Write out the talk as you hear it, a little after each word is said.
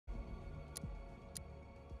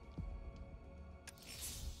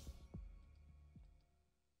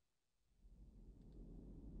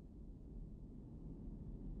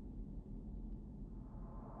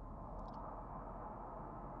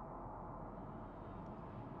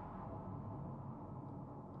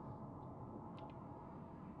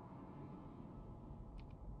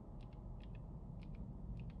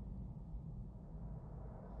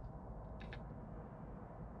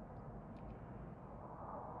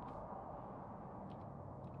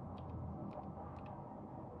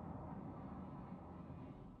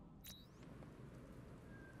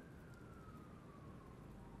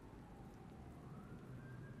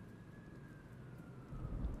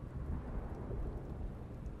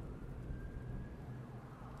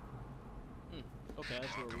Okay,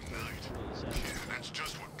 that's where we go. Yeah, that's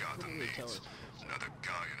just what Gotham needs. Another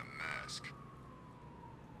guy in a mask.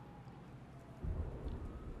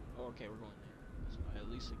 Oh, okay, we're going there. That's why at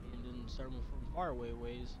least again didn't start from far away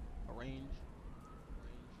ways. Arrange.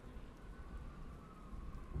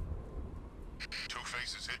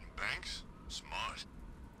 Two-Face is hitting banks? Smart.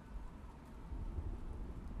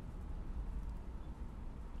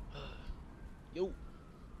 Yo.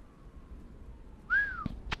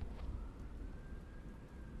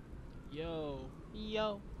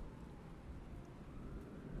 Yo.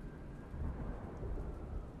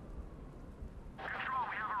 Control,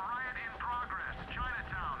 we have a riot in progress.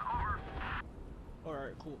 Chinatown, over.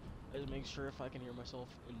 Alright, cool. Let's make sure if I can hear myself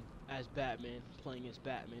as Batman, playing as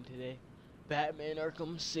Batman today. Batman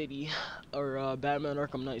Arkham City, or Batman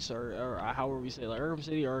Arkham Knight, or however we say it, like Arkham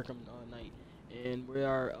City or Arkham Knight. And we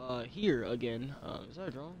are here again. Is that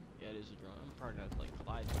a drone? Yeah, it is a drone. I'm probably gonna like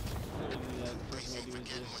collide. The first thing I do is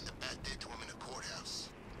this.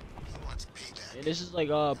 And this is like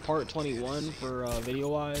part 21 for video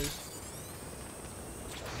wise.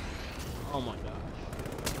 Oh my gosh.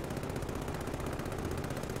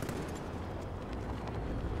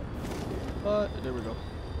 But there we go.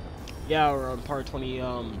 Yeah, we're on part 20.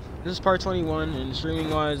 This is part 21, and streaming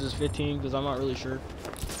wise is 15 because I'm not really sure.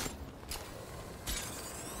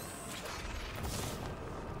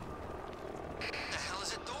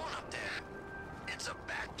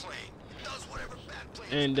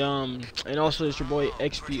 And also it's your boy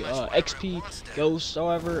XP Ghost,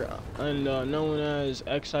 however, and known as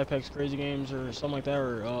Zypex Crazy Games or something like that,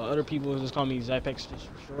 or other people just call me Zypex just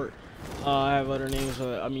for short. I have other names,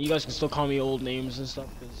 but I mean you guys can still call me old names and stuff,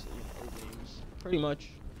 because old names, pretty much.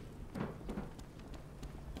 I'm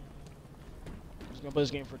just gonna play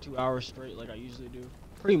this game for 2 hours straight, like I usually do.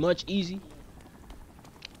 Pretty much easy.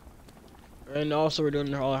 And also we're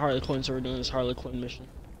doing Harley Quinn, so we're doing this Harley Quinn mission.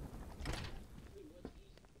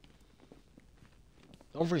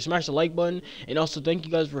 Don't forget to smash the like button, and also thank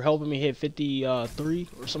you guys for helping me hit 53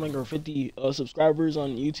 or something, or 50 subscribers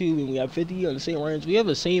on YouTube, and we have 50 on the same range. We have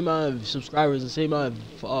the same amount of subscribers, the same amount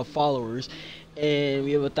of followers, and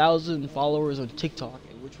we have 1,000 followers on TikTok,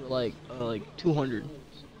 which were like 200.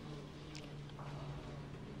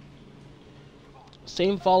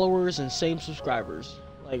 Same followers and same subscribers.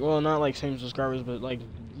 Like, well, not like same subscribers, but like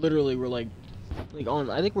literally we're like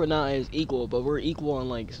on. I think we're not as equal, but we're equal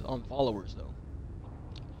on on followers though.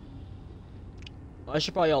 I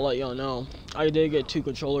should probably let y'all know, I did get 2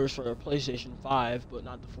 controllers for a PlayStation 5, but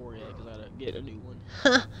not the 4 yet, because I gotta get a new one.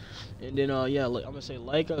 And then, yeah, I'm gonna say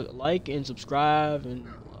like and subscribe, and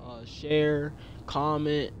share,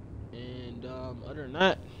 comment, and other than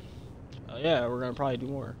that, yeah, we're gonna probably do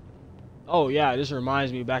more. Oh yeah, this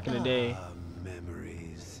reminds me back in the day.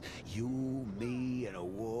 Memories. You, me, and a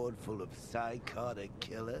ward full of psychotic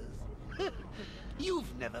killers.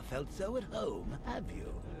 You've never felt so at home, have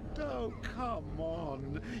you? Oh, come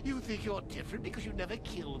on. You think you're different because you never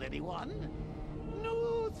killed anyone?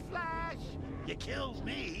 Newsflash! You killed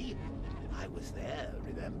me. I was there,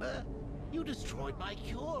 remember? You destroyed my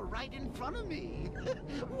cure right in front of me.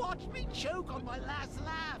 Watch me choke on my last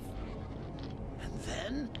laugh. And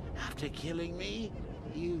then, after killing me,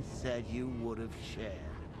 you said you would have shared.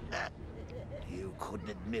 You couldn't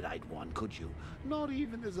admit I'd won, could you? Not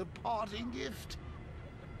even as a parting gift.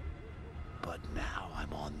 But now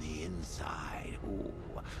I'm on the inside. Ooh,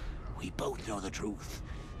 we both know the truth.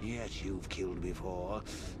 Yes, you've killed before.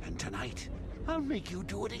 And tonight, I'll make you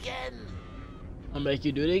do it again. I'll make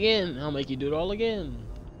you do it again. I'll make you do it all again.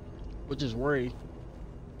 Which is worry.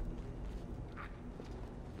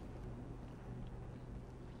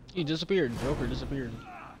 He disappeared. Joker disappeared.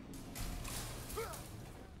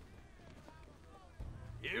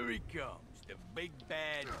 Here he comes, the big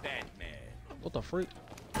bad Batman. What the freak?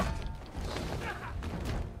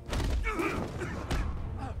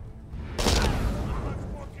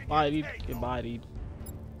 Bodied. Get bodied.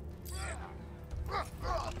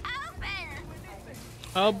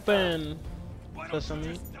 Open!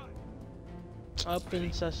 Sesame.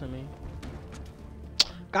 Open sesame.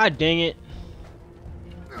 God dang it.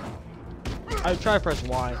 I try to press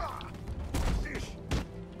Y.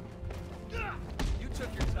 You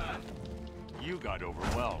took your time. You got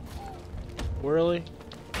overwhelmed. Really?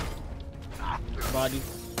 Body.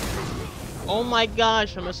 Oh my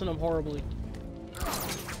gosh, I'm messing up horribly.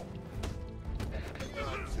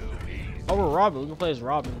 Oh, we're Robin. We can play as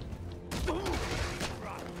Robin.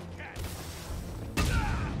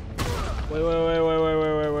 Wait.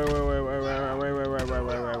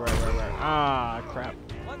 Ah, crap.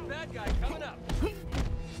 One bad guy coming up.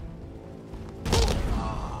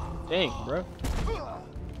 Dang, bro.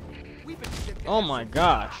 We've been shipping Oh my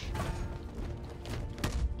gosh.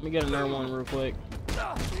 Let me get another one real quick.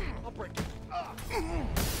 I'll break it.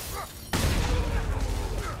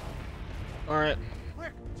 Alright.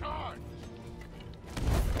 Quick, charge!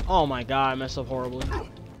 Oh my god, I messed up horribly.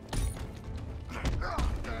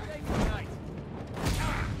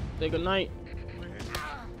 Say good night.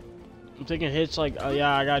 I'm taking hits like,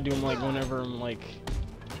 yeah, I gotta do them like whenever I'm like.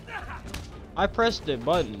 I pressed the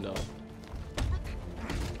button though.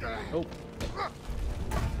 Oh. Let's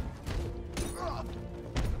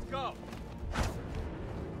go.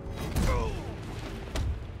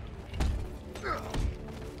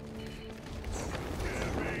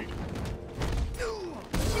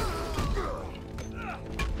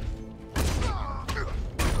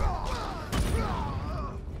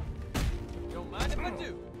 Don't mind if I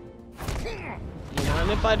do. You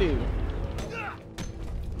mind if I do?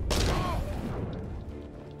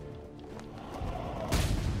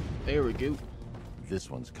 There we go. This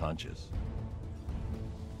one's conscious.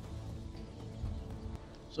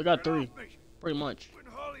 So I got 3, pretty much. When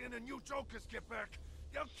Harley and the new jokers get back,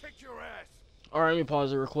 they'll kick your ass. Alright, let me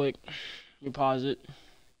pause it real quick. Let me pause it.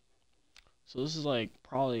 So this is like,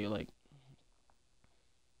 probably like,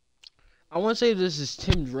 I want to say this is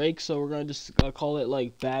Tim Drake, so we're going to just call it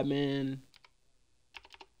like Batman,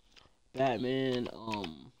 Batman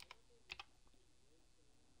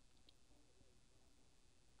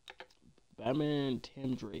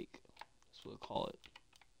Tim Drake. That's what we'll call it.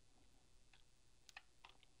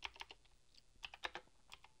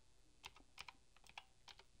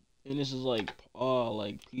 And this is like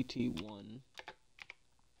PT1.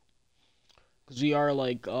 Cause we are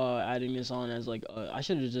like adding this on as like I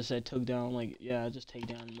should have just said took down, like, yeah, just take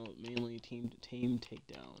down, mainly team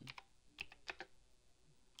takedown.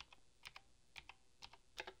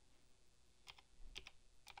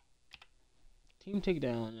 Team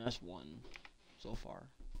takedown, that's 1 so far.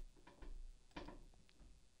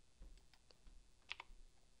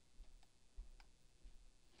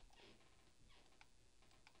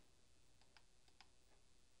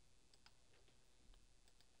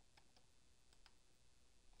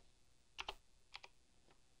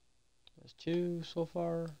 That's 2 so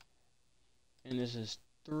far. And this is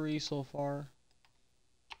 3 so far.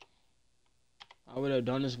 I would have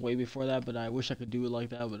done this way before that, but I wish I could do it like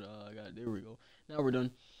that, but there we go. Now we're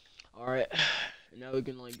done. Alright. Now we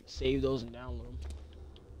can like save those and download them.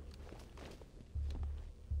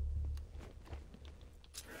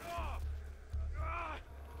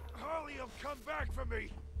 Harley will come back for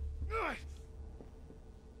me.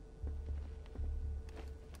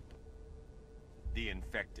 The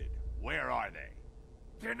infected. Where are they?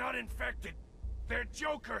 They're not infected. They're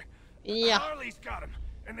Joker. Yeah. Harley's got him,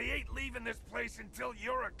 and they ain't leaving this place until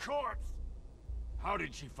you're a corpse. How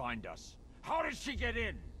did she find us? How did she get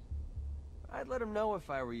in? I'd let him know if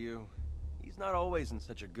I were you. He's not always in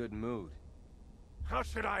such a good mood. How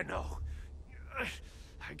should I know?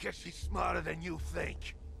 I guess she's smarter than you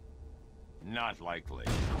think. Not likely.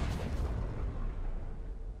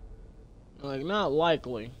 Like, not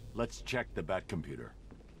likely. Let's check the bat computer.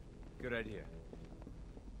 Good idea.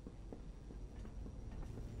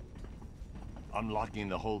 Unlocking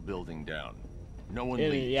the whole building down. No one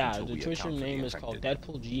And, leaves yeah, until the we Twitter account for name the is called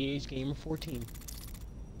infected. Deadpool GH Gamer 14.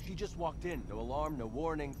 She just walked in. No alarm, no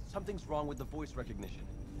warning. Something's wrong with the voice recognition.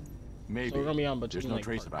 Maybe. So we're gonna be on between, There's no like,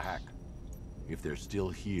 trace of a hack. If they're still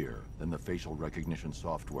here, then the facial recognition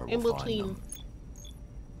software will In find between. them.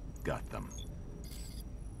 Got them.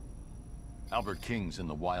 Albert King's in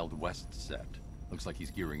the Wild West set. Looks like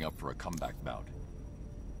he's gearing up for a comeback bout.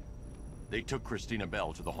 They took Christina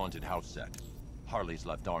Bell to the haunted house set. Harley's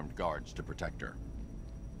left armed guards to protect her.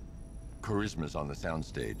 Charisma's on the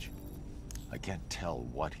soundstage. I can't tell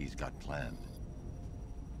what he's got planned.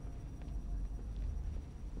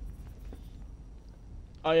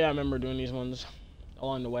 Oh yeah, I remember doing these ones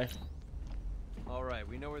along the way. All right,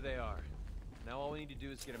 we know where they are. Now all we need to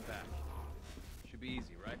do is get them back. Should be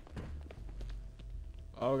easy, right?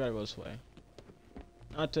 Oh, we gotta go this way.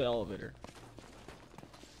 Not to the elevator.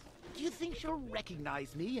 Do you think she'll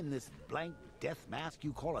recognize me in this blank death mask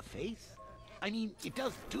you call a face? I mean, it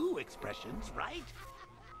does do expressions, right?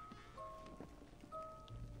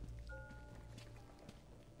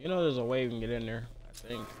 You know there's a way we can get in there, I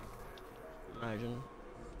think. Imagine.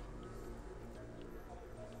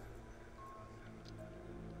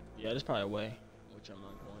 Yeah, there's probably a way, which I'm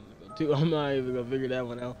not going to go to. I'm not even gonna figure that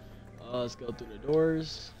one out. Let's go through the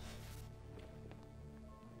doors.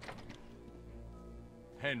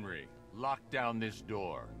 Henry, lock down this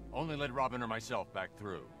door. Only let Robin or myself back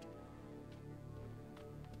through.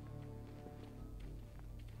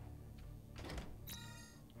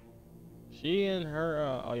 She and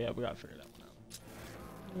her, oh yeah, we gotta figure that one out.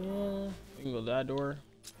 Yeah, we can go to that door.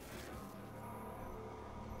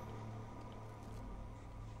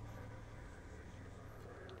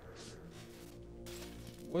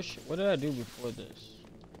 What did I do before this?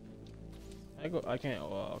 I can't, oh, okay, I can't.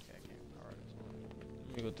 Alright,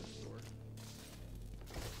 let me go through this door.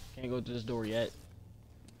 Can't go through this door yet.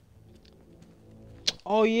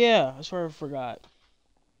 Oh yeah, I swear I forgot.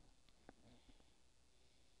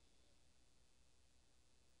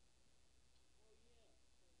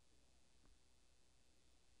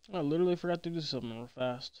 I literally forgot to do something real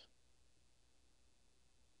fast.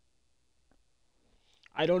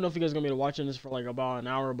 I don't know if you guys are gonna be watching this for like about an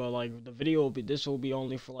hour, but like the video will be, this will be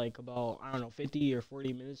only for like about, I don't know, 50 or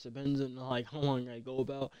 40 minutes, depends on like how long I go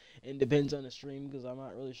about, and depends on the stream because I'm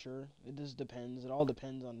not really sure. It just depends. It all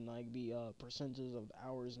depends on like the percentages of the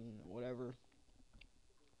hours and whatever.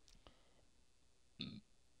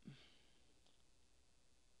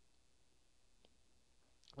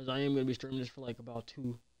 Because I am gonna be streaming this for like about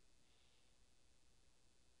 2.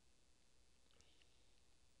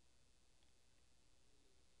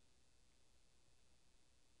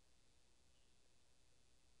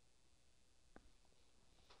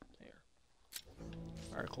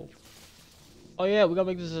 Alright, cool. Oh yeah, we gotta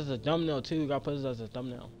make this as a thumbnail too. We gotta put this as a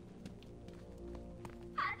thumbnail.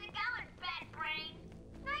 How's it going, Bad Brain?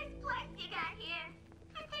 Nice place you got here.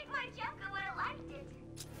 I think my Joker would have liked it.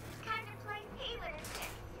 Kind of place he would have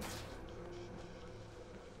picked.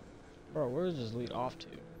 Bro, where does this lead off to?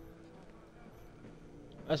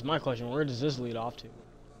 That's my question. Where does this lead off to?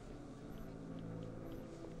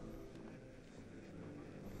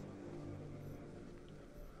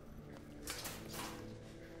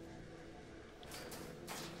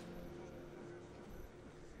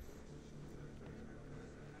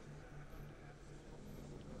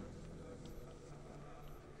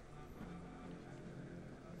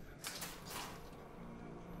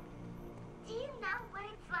 Do you know what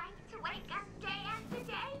it's like to wake up day after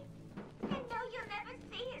day and know you'll never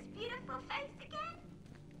see his beautiful face again?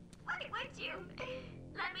 Why would you?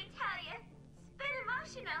 Let me tell you, it's been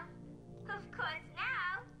emotional. Of course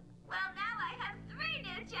now, well now I have 3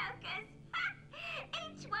 new Jokers.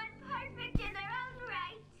 Each one perfect in their own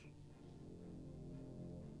right.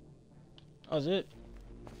 That was it.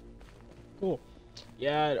 Cool.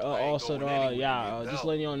 Yeah, also, just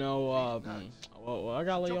letting y'all know, well, I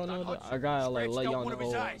gotta let y'all know that I gotta like let y'all know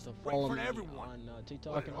to follow me on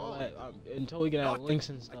TikTok and all that until we get out links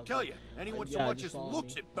and stuff. I tell you, anyone so yeah, much just as follow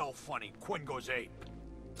looks me. at Belle funny, Quinn goes ape.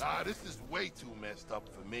 Ah, this is way too messed up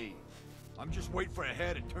for me. I'm just waiting for her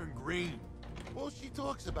hair to turn green. All she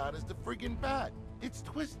talks about is the friggin' bat. It's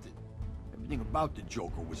twisted. Everything about the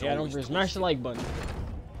Joker was Yeah, don't always forget smash the twisted. like button.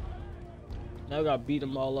 Now we gotta beat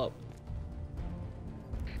them all up.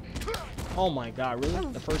 Oh my god, really?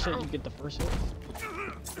 The first hit, you get the first hit?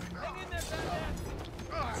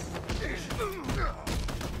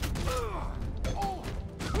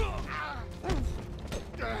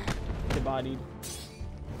 Get bodied.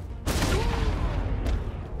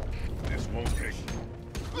 This won't take.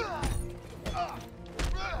 Come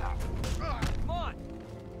on!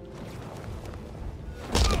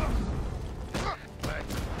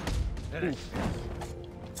 Oof.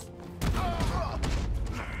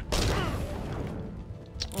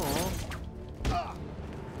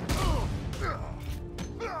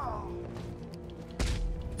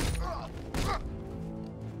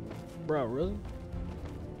 Bro, really?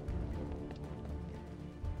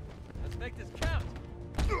 Let's make this count!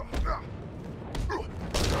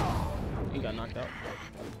 He got knocked out.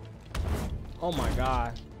 Oh my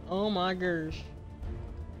god. Oh my gosh.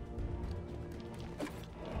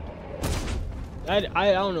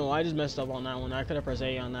 I don't know. I just messed up on that one. I could have pressed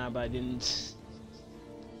A on that, but I didn't.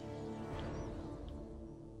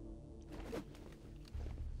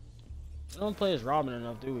 We don't play as Robin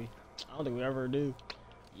enough, do we? I don't think we ever do.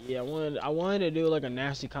 Yeah, I wanted to do like a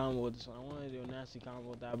nasty combo with this one. I wanted to do a nasty combo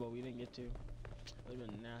with that, but we didn't get to. It would have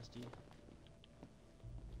been nasty.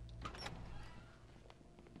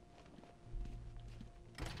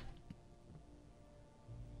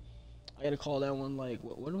 I gotta call that one like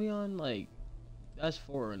what are we on? Like that's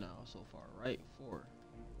 4 now so far, right? 4.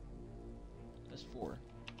 That's 4.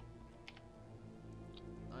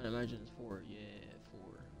 I imagine it's 4. Yeah, 4.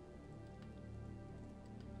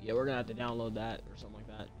 Yeah, we're gonna have to download that or something like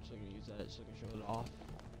that, so we can use that, so we can show it off.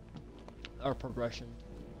 Our progression.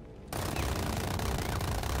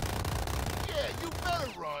 Yeah, you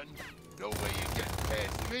better run. No way you get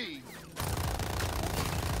past me.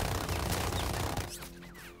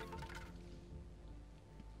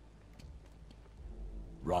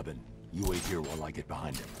 Robin, you wait here while I get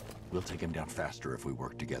behind him. We'll take him down faster if we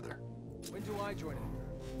work together. When do I join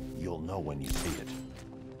in? You'll know when you see it.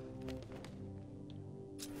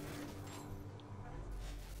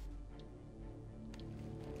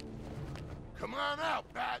 Come on out,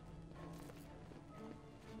 Bat.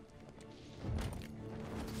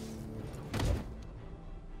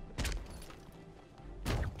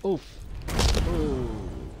 Oof. Ooh.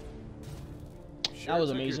 Sure That was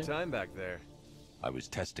took amazing. Your time back there. I was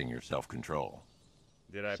testing your self-control.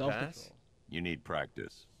 Did I Self-control. pass? You need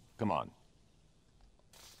practice. Come on.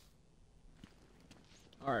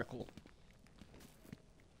 Alright, cool.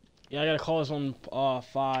 Yeah, I gotta call this one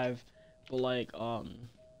 5, but like a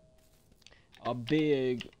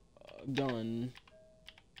big gun.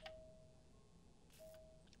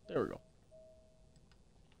 There we go.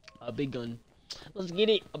 A big gun. Let's get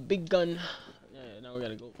it. A big gun. Yeah, now we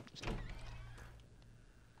gotta go. Let's go.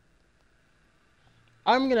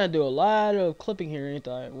 I'm gonna do a lot of clipping here, ain't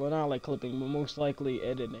I? Well, not like clipping, but most likely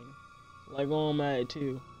editing. Like while I'm at it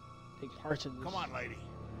too. Take parts of this. Come on, lady.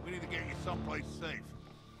 We need to get you someplace safe.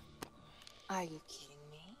 Are you kidding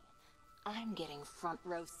me? I'm getting front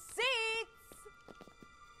row seats!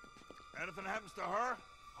 Anything happens to her,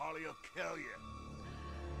 Harley will kill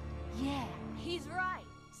you. Yeah, he's right.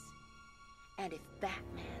 And if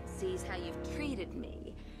Batman sees how you've treated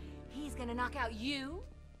me, he's gonna knock out you,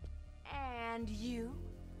 and you.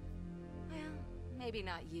 Well, maybe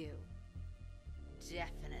not you.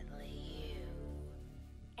 Definitely you.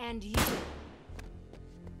 And you.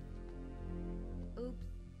 Oops.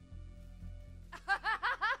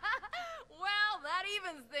 Well, that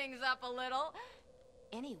evens things up a little.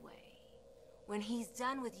 Anyway, when he's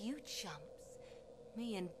done with you chumps,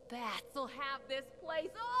 me and Bats will have this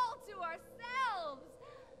place all to ourselves.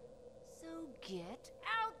 So get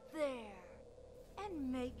out there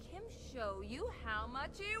and make him show you how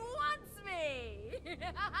much he wants me.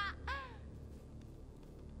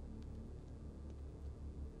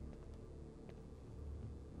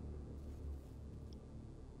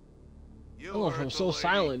 Oh, I'm so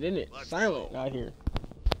silent, isn't it? Let's Silent go. out here.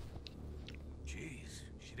 Jeez,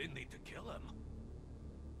 she didn't need to kill him.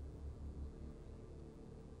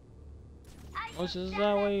 Oh, is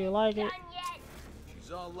that way you like it?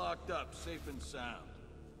 She's all locked up, safe and sound.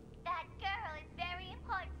 That girl is very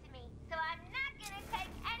important to me, so I'm not gonna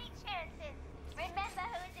take any chances. Remember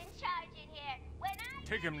who's in charge in here. When I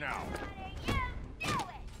Take him now. you do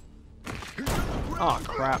it. Oh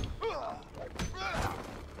crap.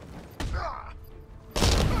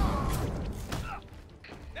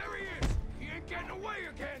 There he is! He ain't getting away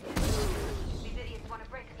again! These idiots want to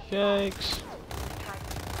break us apart. Yikes. Try to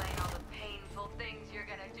explain all the painful things you're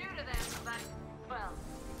gonna do to them, but, well,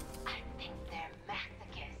 I think they're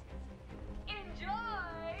masochists.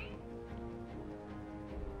 Enjoy!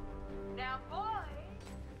 Now, boys,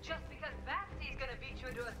 just because Batsy's gonna beat you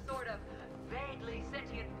into a sort of vaguely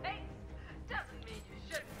sentient paste doesn't mean you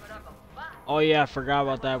shouldn't put up a fight. Oh yeah, I forgot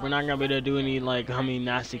about that. We're not gonna be able to do any like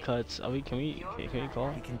nasty cuts. Can we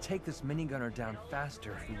call? We can take this minigunner down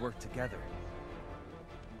faster if we work together.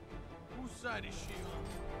 Whose side is she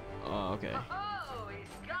on? Oh, okay. Oh,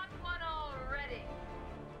 he's got one already.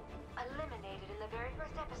 Eliminated in the very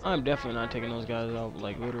first episode. I'm definitely not taking those guys out,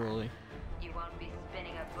 like literally. You won't be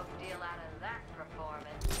spinning a book deal out of that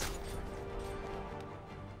performance.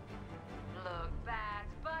 Look,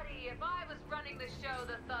 Bats, buddy, if I was running the show,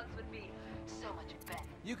 the thugs would be so much better.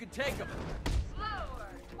 You can take him. Slower,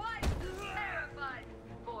 twice as terrified,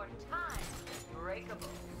 4 times as breakable.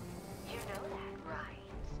 You know that, right?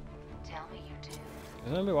 Tell me you do.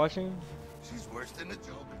 Is anybody watching? She's worse than the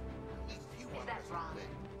Joker. At least you Is want that us Robin? to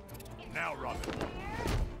win. Now, Robin.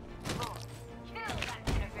 Lord, kill that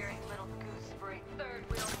interfering little gooseberry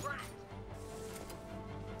third-wheel brat.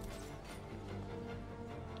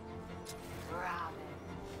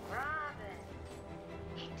 Robin,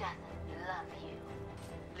 he doesn't love you.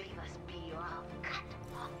 Leave us be or I'll cut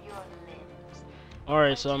off your limbs.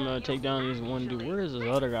 Alright, so I'm gonna take down these one dude. Where is this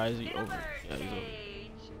other guy? Is he over? Yeah, he's over.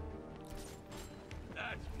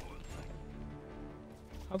 That's more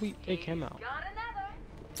like How we take him out? Got another.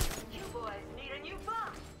 You boys need a new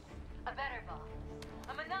boss. A better boss.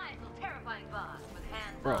 A maniacal, terrifying boss with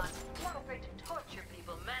Bro. hands on, not afraid to torture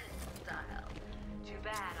people menacing style. Too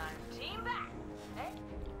bad I'm Team Bat, eh?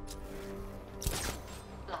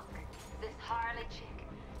 Look, this Harley chick,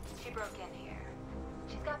 she broke in here.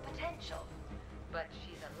 She's got potential, but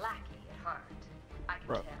she's a lackey at heart. I can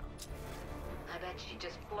Bro. tell. I bet she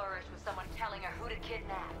just flourished with someone telling her who to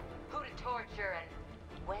kidnap, who to torture, and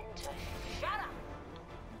when to shut up.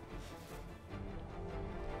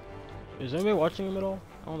 Is anybody watching him at all?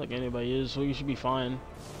 I don't think anybody is, so you should be fine.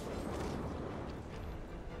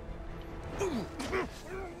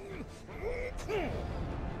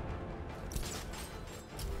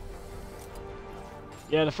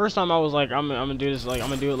 Yeah, the first time I was like, I'm gonna do this, like I'm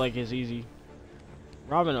gonna do it like it's easy.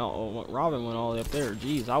 Robin went all the way up there.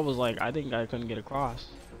 Jeez, I was like, I think I couldn't get across.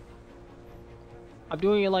 I'm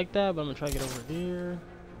doing it like that, but I'm gonna try to get over here.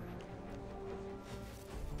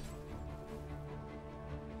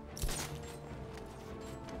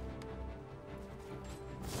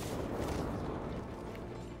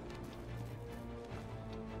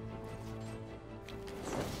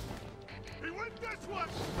 He went this way.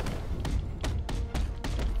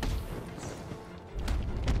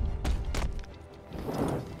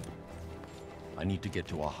 I need to get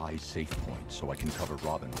to a high safe point so I can cover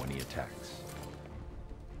Robin when he attacks.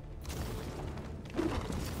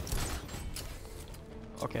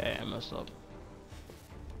 Okay, I messed up.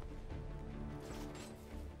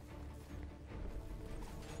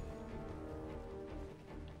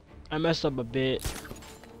 I messed up a bit.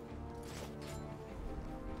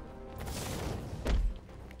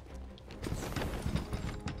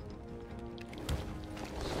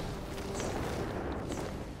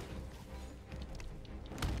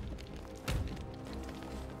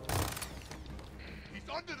 He's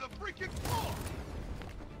under the freaking floor.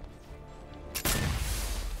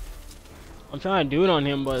 I'm trying to do it on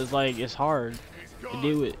him, but it's like, it's hard to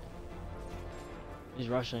do it. He's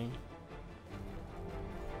rushing.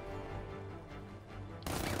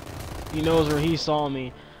 He knows where he saw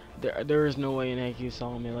me. There is no way in heck he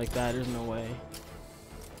saw me like that. There's no way.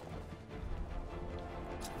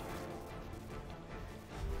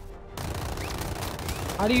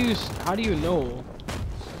 How do you know?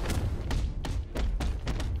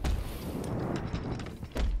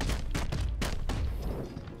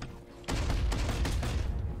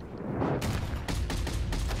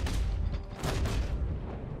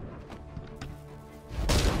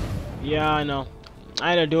 Yeah, I know. I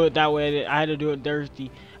had to do it that way. I had to do it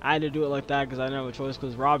dirty. I had to do it like that because I didn't have a choice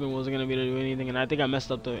because Robin wasn't gonna be able to do anything, and I think I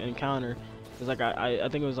messed up the encounter. Cause like I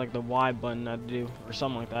think it was like the Y button I had to do or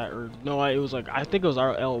something like that, or no, it was like I think it was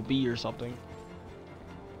our LB or something.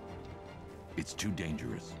 It's too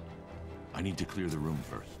dangerous. I need to clear the room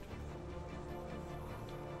first.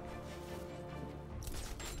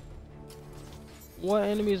 What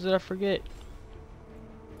enemies did I forget?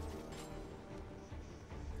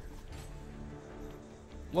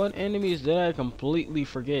 What enemies did I completely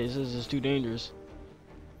forget? This is too dangerous.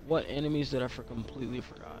 What enemies did I completely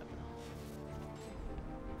forgot?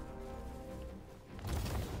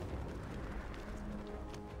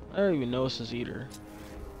 I don't even know this is either.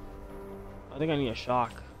 I think I need a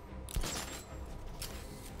shock.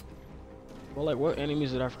 Well, like, what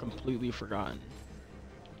enemies did I completely forgotten?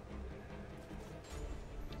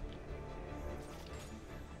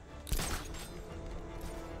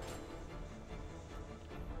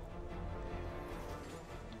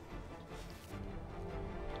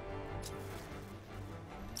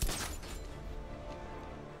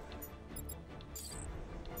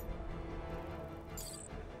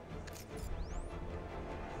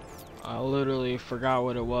 I literally forgot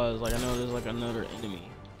what it was. Like, I know there's like another enemy.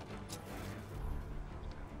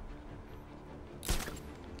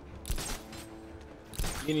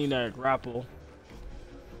 You need that grapple.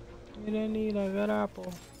 You don't need a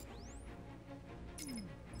grapple.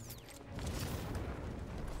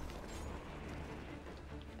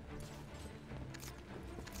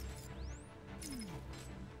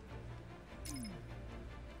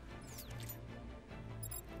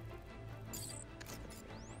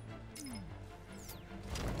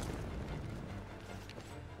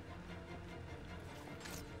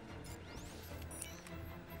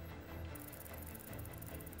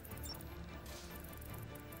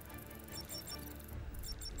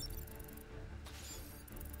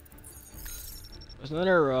 Is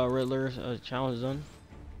another Riddler challenge done?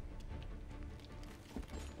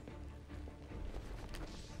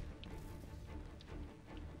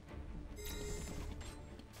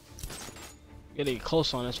 Getting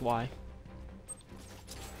close on this. Why?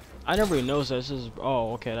 I never even noticed this is.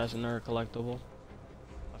 Oh, okay, that's another collectible.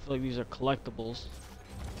 I feel like these are collectibles.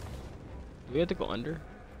 Do we have to go under?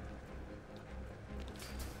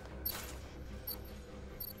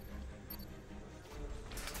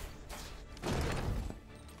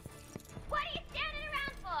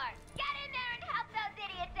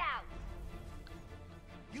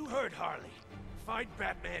 Harley. Find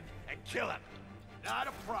Batman and kill him. Not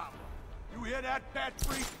a problem. You hear that, Bat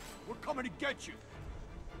Freak? We're coming to get you.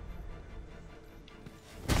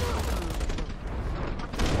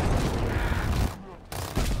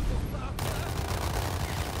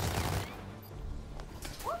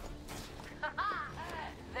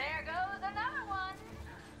 There goes another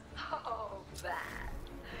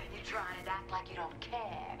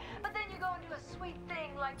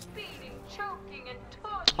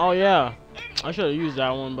Oh yeah, I should have used that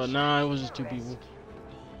one, but nah, it was just two people.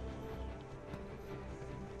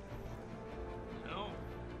 No,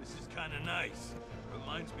 this is kind of nice.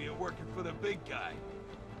 Reminds me of working for the big guy.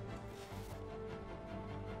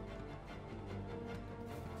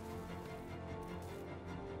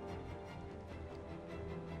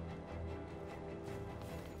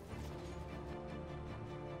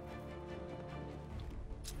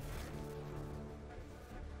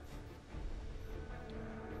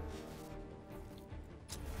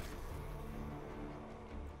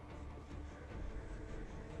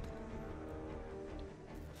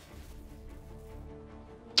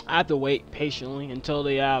 I have to wait patiently until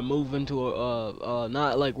they move into a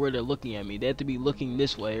not like where they're looking at me. They have to be looking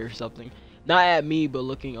this way or something. Not at me, but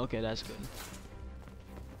looking. Okay, that's good.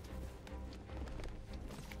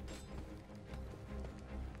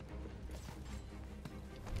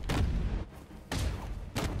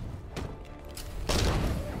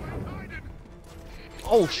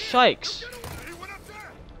 Oh, shikes.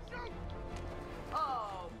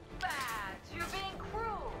 Oh, bad. You're being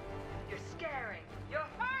cruel. You're scaring. You're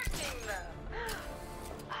hurting them.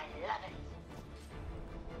 I love it.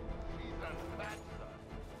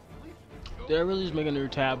 Did I really just make a new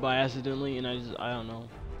tab by accidentally? And I don't know.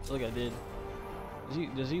 I feel like I did.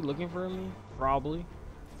 Is he looking for me? Probably.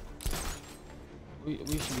 We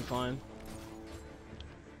should be fine.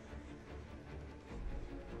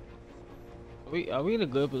 Are we in a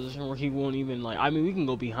good position where he won't even like? I mean, we can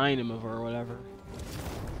go behind him or whatever.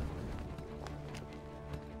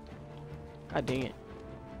 God dang it!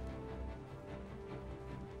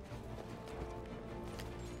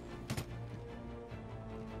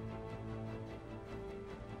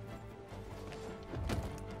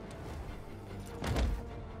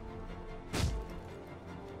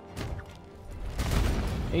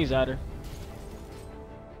 He's at her.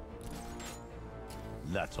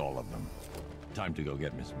 That's all of them. Time to go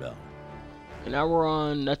get Miss Bell. And now we're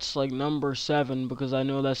on, that's like number 7, because I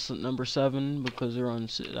know that's number 7, because they're on,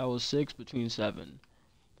 that was 6 between 7.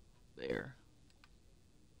 There.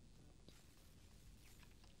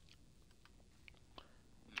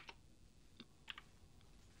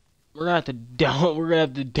 We're gonna have to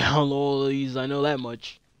download all these, I know that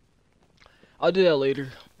much. I'll do that later.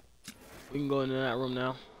 We can go into that room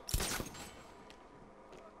now.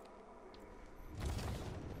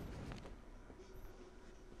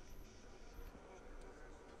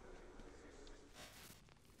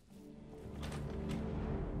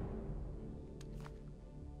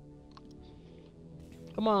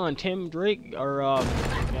 Come on, Tim Drake, or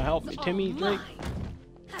help me, Timmy Drake.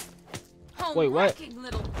 Wait, what?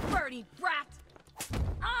 Little birdie brat.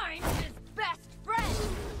 I'm his best friend.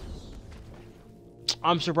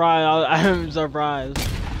 I'm surprised. I'm surprised.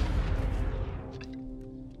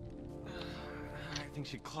 I think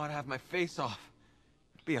she clawed half my face off.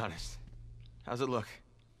 Be honest. How's it look?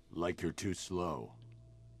 Like you're too slow.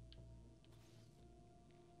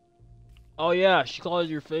 Oh yeah, she clawed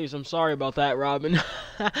your face. I'm sorry about that, Robin.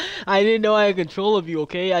 I didn't know I had control of you,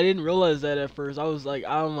 okay? I didn't realize that at first. I was like,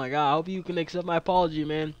 oh my god, I hope you can accept my apology,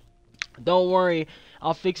 man. Don't worry,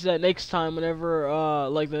 I'll fix that next time whenever,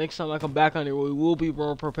 like the next time I come back on here, we will be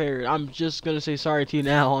more prepared. I'm just gonna say sorry to you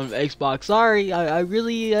now on Xbox. Sorry, I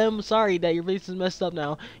really am sorry that your face is messed up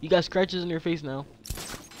now. You got scratches on your face now.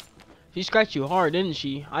 She scratched you hard, didn't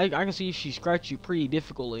she? I can see she scratched you pretty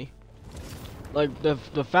difficultly. Like,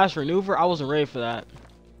 the fast maneuver, I wasn't ready for that.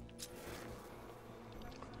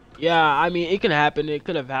 Yeah, I mean, it can happen. It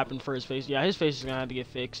could have happened for his face. Yeah, his face is gonna have to get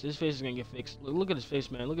fixed. His face is gonna get fixed. Look at his face,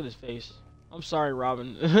 man. Look at his face. I'm sorry,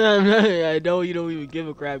 Robin. I know you don't even give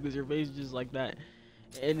a crap because your face is just like that.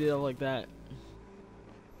 It ended up like that.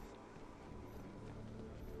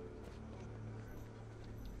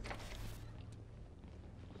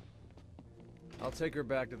 I'll take her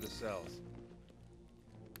back to the cells.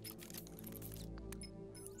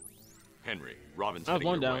 Henry, Robin's I was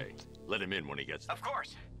heading going your down. way. Let him in when he gets there. Of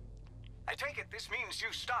course. I take it this means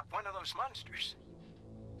you stopped one of those monsters.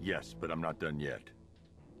 Yes, but I'm not done yet.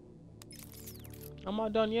 I'm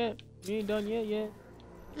not done yet. You ain't done yet.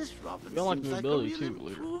 This Robin You like seems the like a ability real too,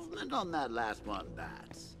 later. improvement on that last one,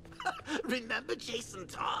 Bats. Remember Jason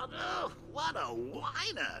Todd? Oh, what a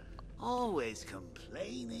whiner. Always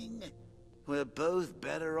complaining. We're both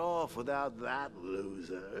better off without that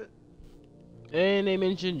loser. And they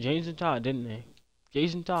mentioned Jason Todd, didn't they?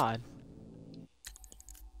 Jason Todd.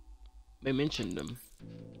 They mentioned him.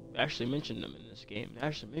 They actually mentioned him in this game. They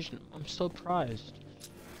actually mentioned him. I'm so surprised.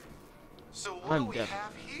 So what do we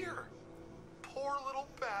have here? Poor little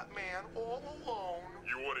Batman all alone.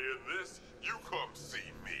 You want to hear this? You come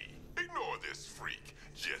see me. Ignore this freak.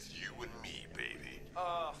 Just you and me, baby.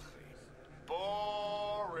 Ugh.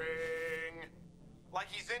 Boring. Like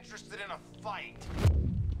he's interested in a fight.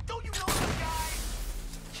 Don't you know this guy?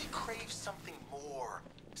 He craves something more.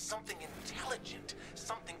 Something intelligent.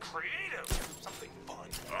 Something creative. Something fun.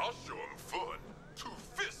 I'll show him fun. 2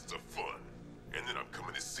 fists of fun. And then I'm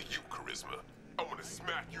coming to see you, Charisma. I'm gonna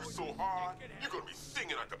smack you so hard, you're gonna be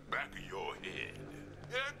singing at the back of your head.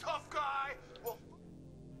 Yeah, tough guy. Well,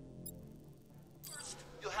 first,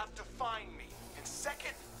 you'll have to find me. And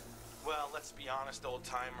second, well, let's be honest,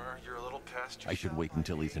 old-timer, you're a little past your I should wait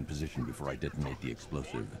until he's in position before I detonate the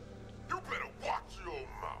explosive. You better watch your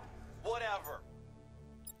mouth. Whatever.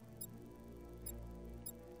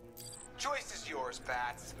 Choice is yours,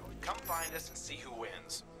 Bats. Come find us and see who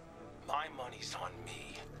wins. My money's on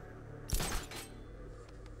me.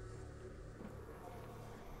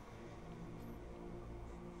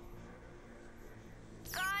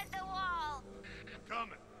 Guard the wall.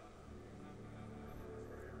 Coming.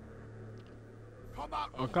 Come out.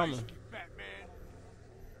 I'm coming. Batman.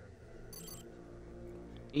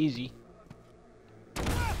 Easy.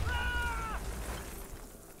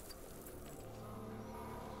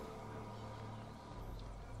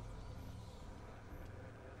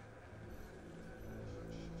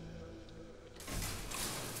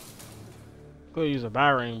 Could use a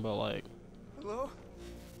battering, but like. Hello?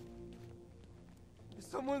 Is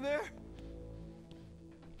someone there?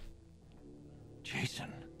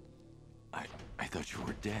 Jason, I thought you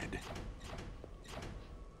were dead.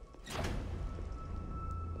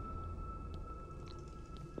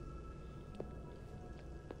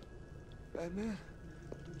 Batman?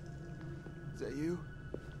 Is that you?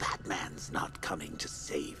 Batman's not coming to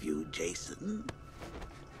save you, Jason.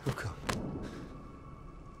 Who come?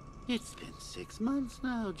 It's been 6 months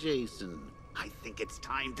now, Jason. I think it's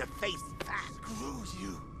time to face that. Screws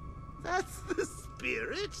you. That's the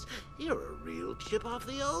spirit. You're a real chip off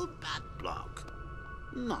the old bat block.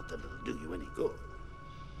 Not that it'll do you any good.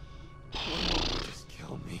 Just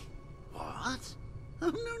kill me. What?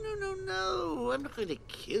 Oh, no. I'm not going to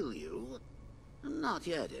kill you. Not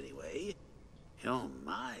yet, anyway. You're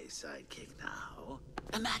my sidekick now.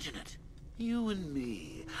 Imagine it. You and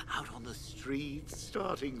me, out on the streets,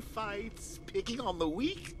 starting fights, picking on the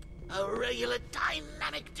weak. A regular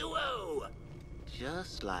dynamic duo.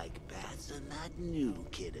 Just like Bats and that new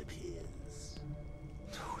kid of his.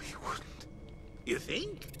 No, he wouldn't. You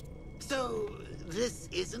think? So, this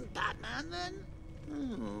isn't Batman, then?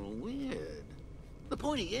 Oh, weird. The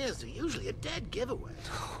pointy ears are usually a dead giveaway.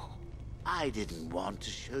 I didn't want to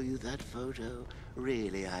show you that photo.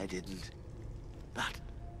 Really, I didn't. But,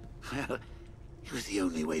 well, it was the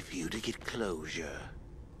only way for you to get closure.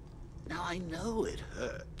 Now, I know it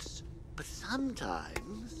hurts, but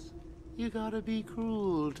sometimes you gotta be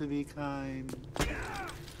cruel to be kind.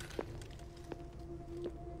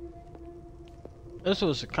 This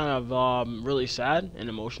was kind of really sad and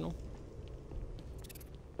emotional.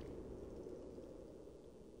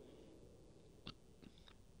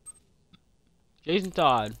 Jason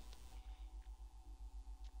Todd.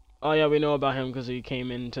 Oh yeah, we know about him because he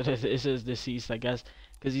came into this. It says deceased, I guess,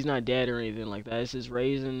 because he's not dead or anything like that. It says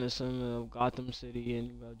raised in the son of Gotham City,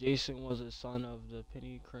 and Jason was the son of the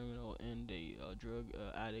penny criminal and a drug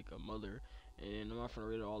addict, a mother. And I'm not gonna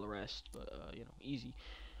read all the rest, but you know, easy.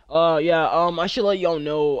 Yeah, I should let y'all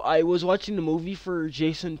know, I was watching the movie for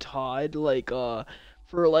Jason Todd, like,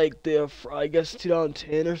 for, like, I guess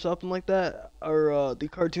 2010 or something like that, or, the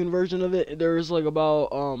cartoon version of it. There's, like, about,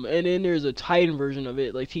 and then there's a Titan version of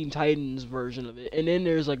it, like, Teen Titans version of it, and then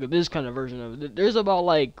there's, like, this kind of version of it. There's about,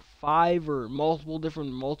 like, 5 or multiple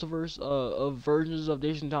different multiverse, of versions of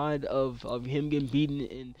Jason Todd, of him getting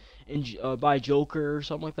beaten by Joker or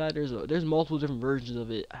something like that. There's multiple different versions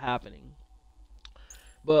of it happening.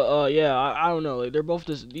 But yeah, I don't know. Like, they're both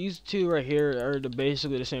these two right here are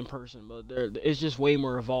basically the same person, but it's just way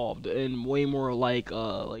more evolved and way more like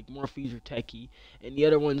more feature techy. And the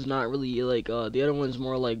other one's not really like the other one's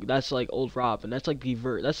more like that's like old Robin. That's like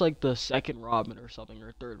that's like the second Robin or something,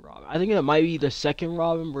 or third Robin. I think it might be the second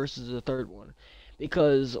Robin versus the third one.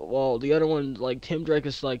 Because, well, the other one, like, Tim Drake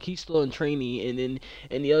is, like, he's still in trainee,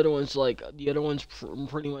 and the other one's, like,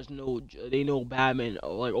 pretty much know Batman,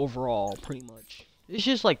 like, overall, pretty much. It's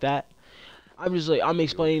just like that. I'm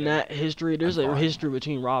explaining that history. There's a history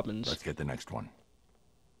between Robins. Let's get the next one.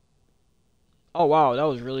 Oh, wow, that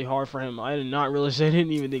was really hard for him. I did not realize I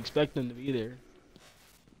didn't even expect him to be there.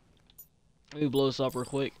 Let me blow this up real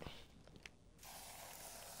quick.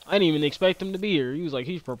 I didn't even expect him to be here. He was like,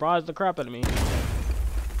 he surprised the crap out of me.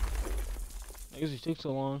 I guess he took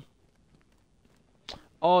so long.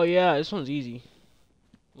 Oh yeah, this one's easy.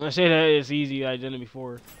 When I say that it's easy, I did it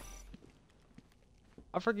before.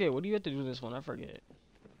 I forget. What do you have to do in this one? I forget.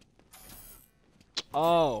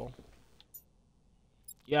 Oh.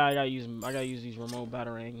 Yeah, I gotta use these remote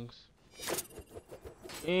batarangs.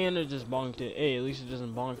 And it just bonked it. Hey, at least it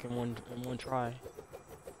doesn't bonk in one try.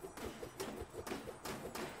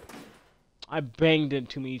 I banged it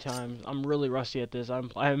too many times. I'm really rusty at this. I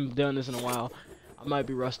haven't done this in a while. I might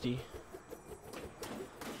be rusty.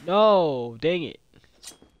 No, dang it.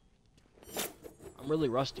 I'm really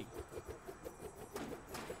rusty.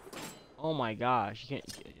 Oh my gosh, you can't.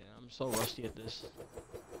 Yeah, I'm so rusty at this.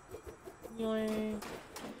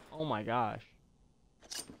 Oh my gosh.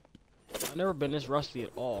 I've never been this rusty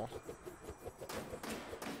at all.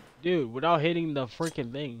 Dude, without hitting the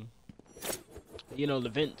freaking thing. You know, the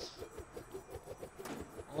vents.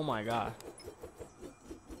 Oh my god.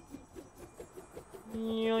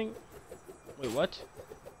 Wait, what?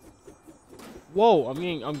 Whoa,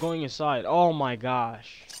 I'm going inside. Oh my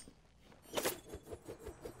gosh.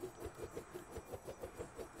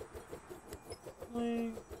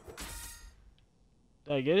 Did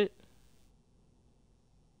I get it?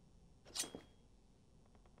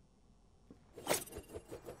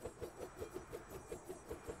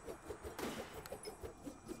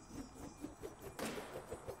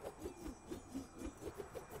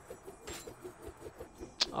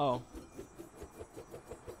 Oh.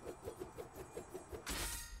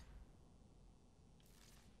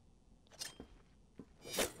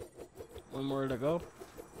 One more to go.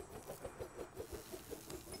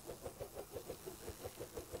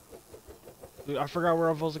 Dude, I forgot where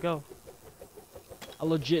I was supposed to go. I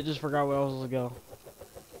legit just forgot where I was supposed to go.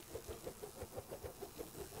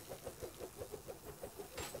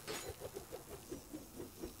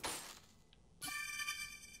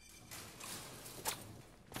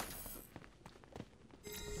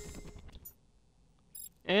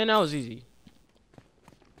 And that was easy.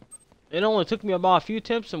 It only took me about a few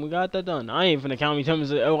attempts and we got that done. I ain't finna count me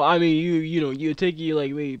attempts. Oh, I mean, you know, you take you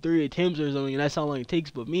like maybe 3 attempts or something, and that's how long it takes.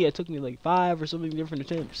 But me, it took me like 5 or something different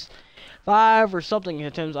attempts. 5 or something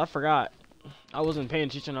attempts. I forgot. I wasn't paying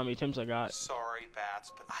attention how many attempts I got. Sorry,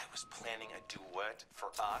 Bats, but I was planning a duet for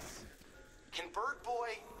us. Can Bird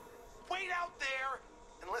Boy wait out there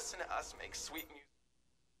and listen to us make sweet music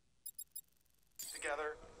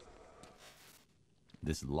together?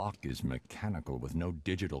 This lock is mechanical with no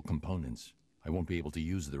digital components. I won't be able to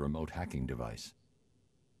use the remote hacking device.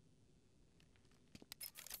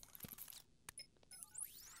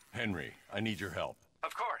 Henry, I need your help.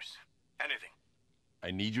 Of course. Anything. I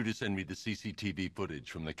need you to send me the CCTV footage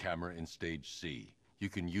from the camera in Stage C. You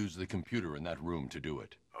can use the computer in that room to do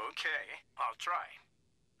it. Okay, I'll try.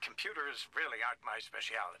 Computers really aren't my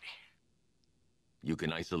specialty. You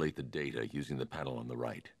can isolate the data using the panel on the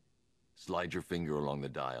right. Slide your finger along the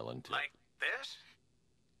dial until... Like this?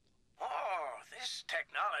 Oh, this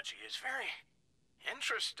technology is very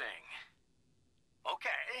interesting.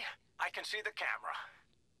 Okay, I can see the camera.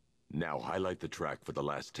 Now highlight the track for the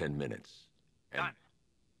last 10 minutes. And... Done.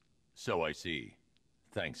 So I see.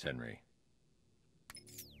 Thanks, Henry.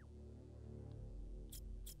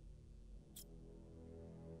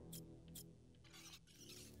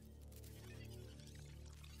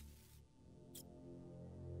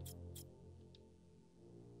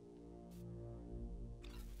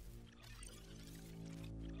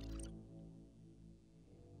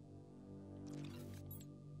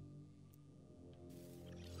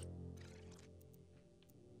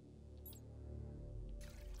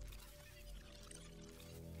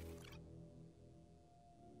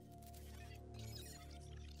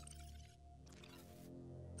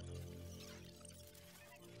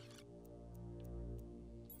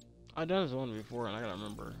 I've done this one before and I gotta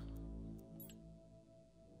remember.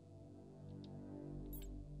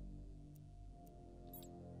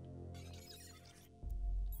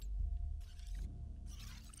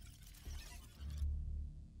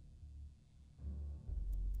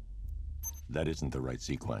 That isn't the right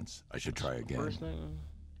sequence. I should try again. First thing.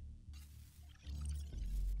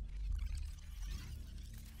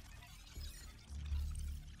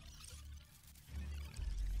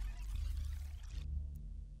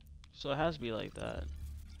 So it has to be like that.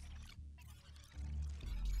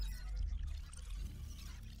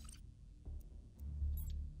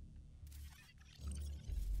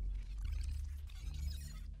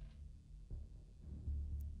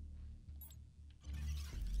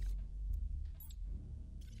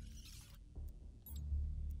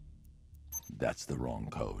 That's the wrong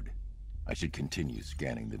code. I should continue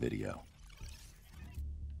scanning the video.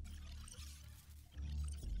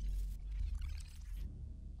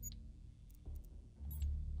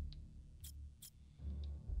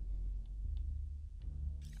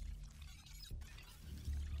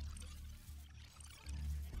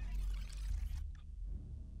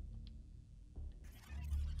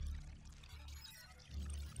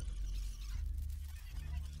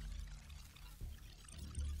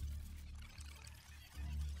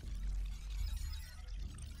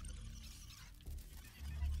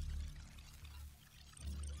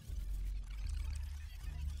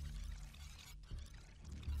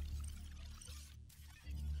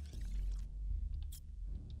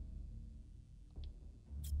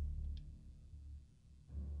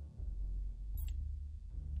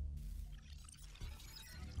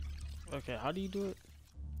 Okay, how do you do it?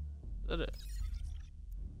 Is that it?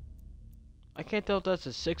 I can't tell if that's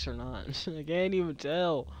a 6 or not. I can't even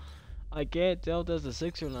tell. I can't tell if that's a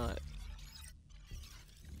 6 or not.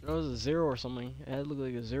 It was a 0 or something. It had to look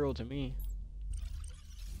like a 0 to me.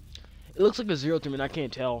 It looks like a 0 to me, and I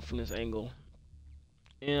can't tell from this angle.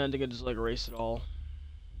 And I think I just like erased it all.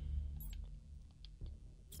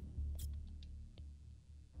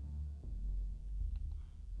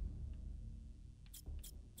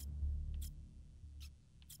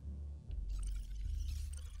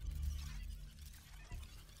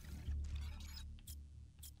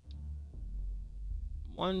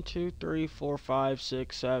 One, 2, 3, 4, 5,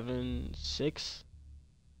 6, 7, 6.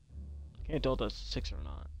 Can't tell if that's 6 or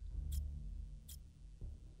not.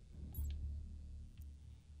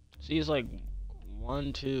 See, it's like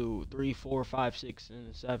 1, 2, 3, 4, 5, 6,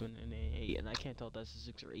 and 7, and then 8, and I can't tell if that's a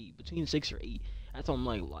 6 or 8. Between 6 or 8. That's what I'm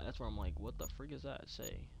like. That's where I'm like, what the frick is that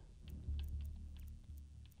say?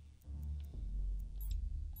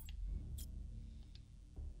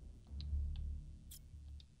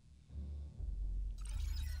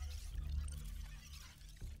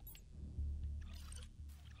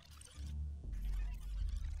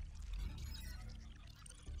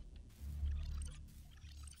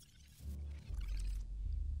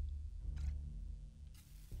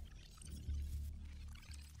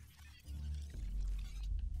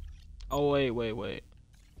 Oh, wait.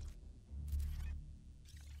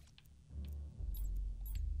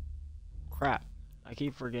 Crap. I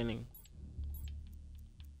keep forgetting.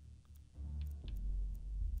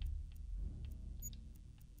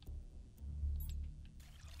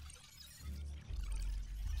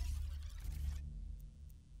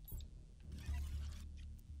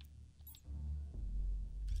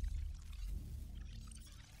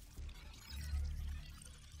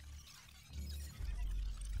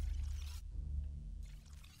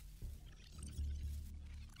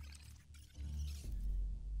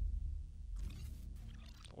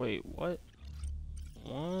 Wait, what?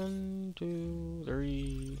 1, 2,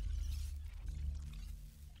 3.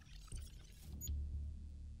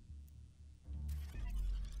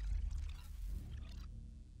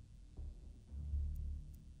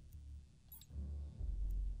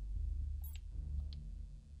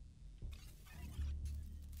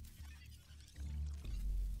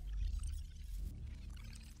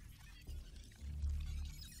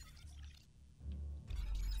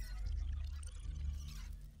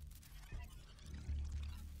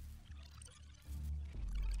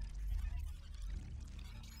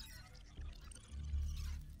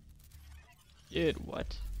 Dude,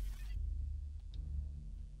 what?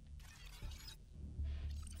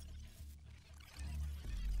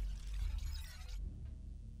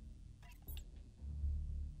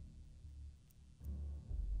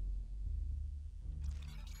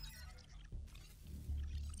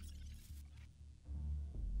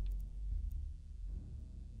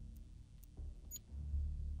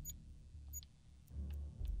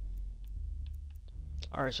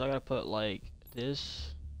 Alright, so I gotta put like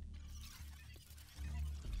this.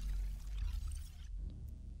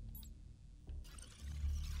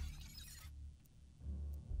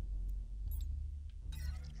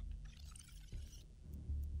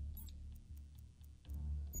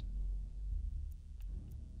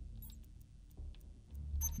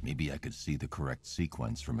 Maybe I could see the correct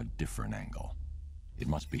sequence from a different angle. It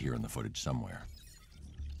must be here in the footage somewhere.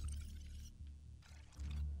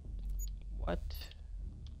 What?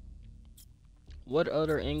 What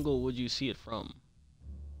other angle would you see it from?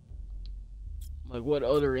 Like, what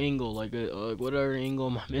other angle? Like, what other angle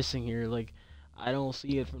am I missing here? Like, I don't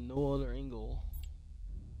see it from no other angle.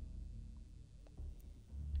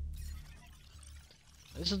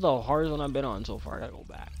 This is the hardest one I've been on so far. I gotta go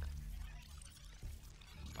back.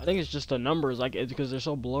 I think it's just the numbers, like, it's because they're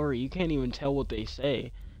so blurry. You can't even tell what they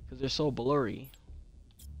say because they're so blurry.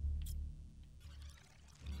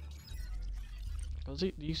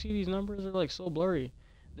 Do you see these numbers? They're like so blurry.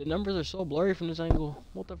 The numbers are so blurry from this angle.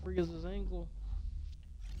 What the freak is this angle?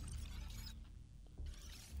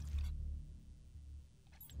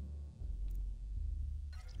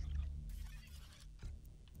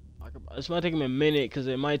 This might take me a minute because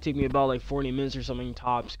it might take me about like 40 minutes or something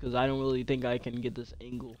tops because I don't really think I can get this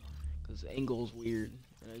angle because the angle is weird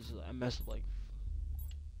and I messed up like.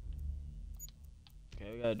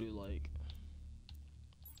 Okay, we gotta do like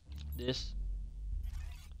this.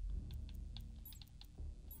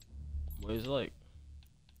 What is it like?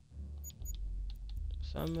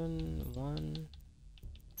 7, 1.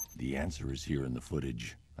 The answer is here in the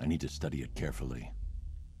footage. I need to study it carefully.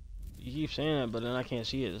 You keep saying that, but then I can't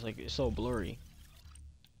see it. It's like, it's so blurry.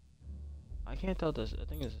 I can't tell this. I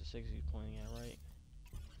think it's a 6 he's pointing at, right?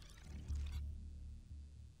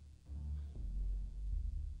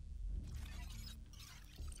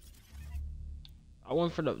 I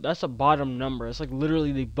went for the. That's a bottom number. It's like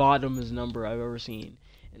literally the bottomest number I've ever seen,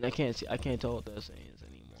 and I can't see. I can't tell what that saying is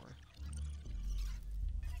anymore.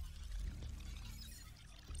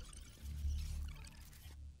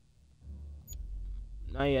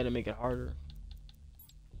 Now you had to make it harder.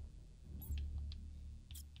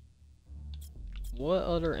 What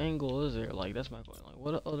other angle is there? Like, that's my point. Like,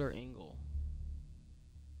 what other angle?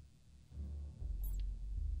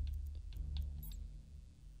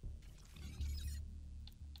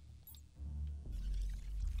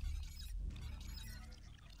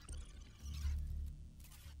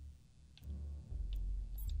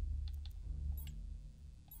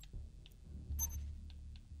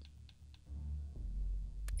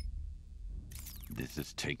 This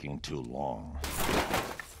is taking too long.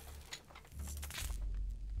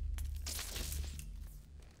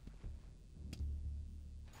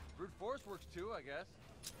 Brute force works too, I guess.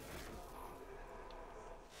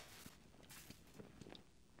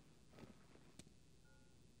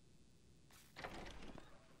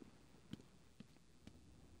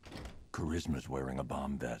 Charisma's wearing a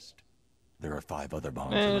bomb vest. There are 5 other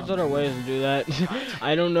bombs. Man, there's other ways to do that.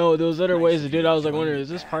 I don't know. There was other ways to do it. I was like wondering, is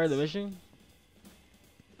this part of the mission?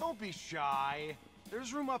 Don't be shy.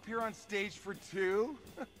 There's room up here on stage for 2.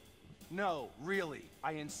 No, really,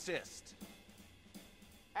 I insist.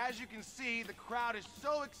 As you can see, the crowd is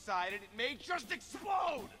so excited it may just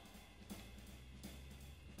explode!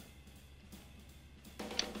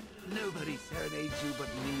 Nobody serenades you but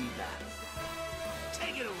me, lads.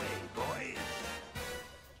 Take it away, boys.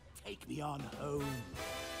 Take me on home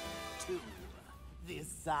to the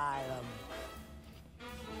asylum.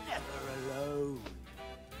 Never alone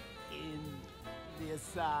in the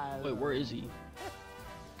asylum. Wait, where is he?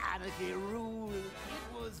 Anarchy ruled.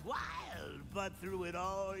 It was wild, but through it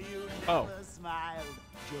all you never smiled.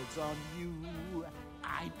 Joke's on you.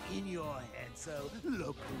 I'm in your head, so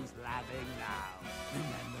look who's laughing now.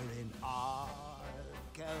 Remember in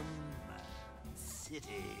Arkham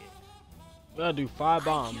City. We gotta do 5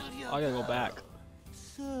 bombs. I gotta go back.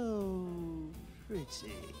 So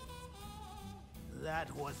pretty.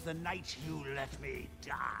 That was the night you let me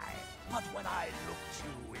die. But when I looked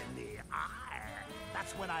you in the eye,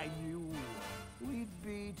 that's when I knew we'd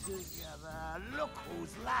be together. Look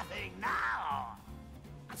who's laughing now.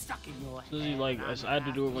 I'm stuck in your head. This is like, I had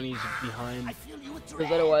to do it when he's behind.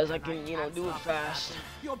 Because otherwise I can, you know, do it fast.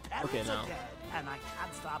 Okay, now. And I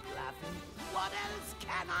can't stop laughing. What else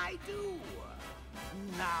can I do?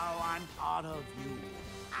 Now I'm part of you.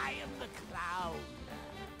 I am the clown.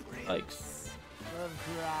 Prince of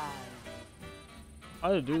crime.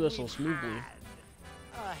 How to do this so smoothly?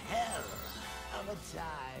 A hell of a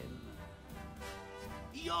time.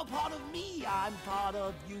 You're part of me, I'm part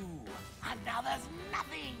of you. And now there's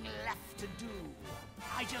nothing left to do.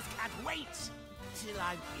 I just can't wait till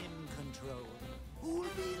I'm in control. Who'll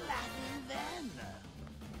be laughing then?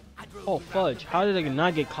 Oh fudge! How did I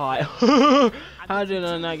not get caught? How did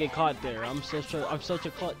I not get caught there? I'm such a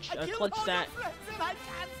clutch stat.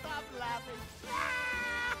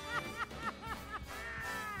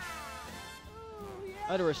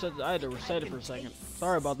 I had to reset it for a second.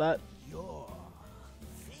 Sorry about that. I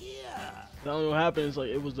don't know what happened. It's like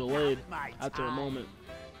it was delayed after a moment.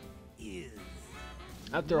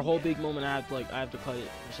 After a whole big moment, I have to cut it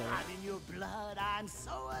for a second. I'm in your blood. I'm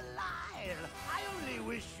so alive. I only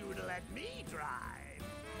wish you'd let me drive.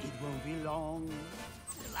 It won't be long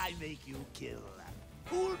till I make you kill.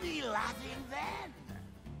 Who'll be laughing then?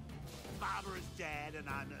 Barbara's dead and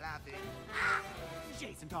I'm laughing.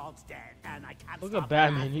 Jason Todd's dead and I can't Look stop at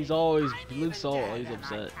Batman. laughing. He looks always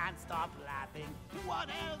upset. I can't stop laughing. What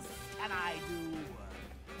else can I do?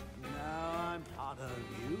 Now I'm part of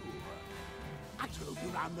you. I drove you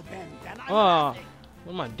around the bend and I'm laughing.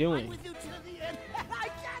 What am I doing? I'm with you till the end. I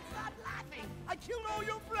can't stop laughing. I killed all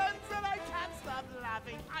your friends and I can't stop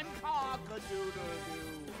laughing. I'm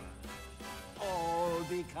cock-a-doodle-doo. All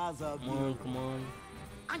because of you. Come on.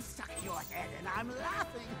 I'm stuck in your head and I'm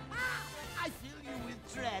laughing. I fill you with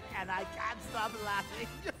dread and I can't stop laughing.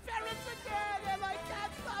 Your parents are dead and I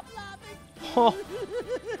can't stop laughing.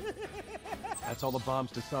 That's all the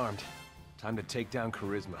bombs disarmed. Time to take down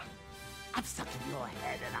Charisma. I'm stuck in your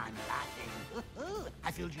head and I'm laughing.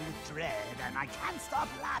 I filled you with dread and I can't stop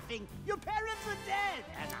laughing. Your parents are dead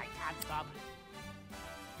and I can't stop.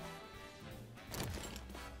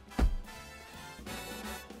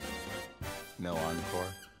 No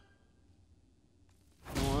encore.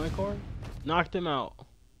 No encore? Knocked him out.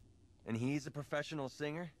 And he's a professional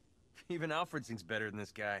singer? Even Alfred sings better than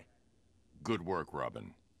this guy. Good work,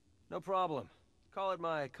 Robin. No problem. Call it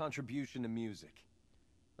my contribution to music.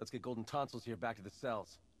 Let's get Golden Tonsils here back to the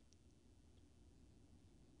cells.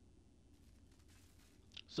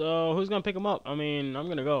 So who's gonna pick him up? I mean, I'm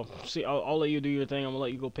gonna go. See, I'll let you do your thing. I'm gonna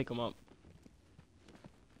let you go pick him up.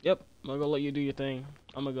 Yep, I'm gonna go let you do your thing.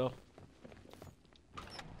 I'm gonna go.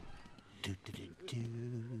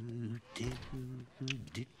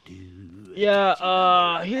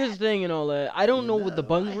 Yeah, here's the thing and all that. I don't know what the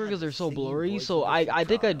buttons were because they're so blurry. So I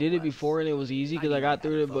think I did it before and it was easy because I got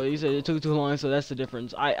through it. But he said it took too long, so that's the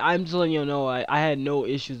difference. I'm just letting you know I had no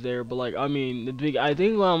issues there. But like, I mean, I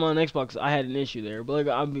think when I'm on Xbox I had an issue there. But like,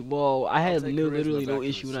 I had literally no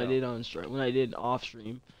issue when I did on stream, when I did off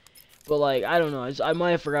stream. But like, I don't know. I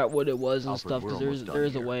might have forgot what it was and stuff because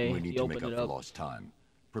there's a way we need to to open make it up up. for lost time.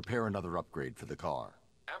 Prepare another upgrade for the car.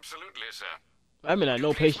 Absolutely, sir. I mean, I had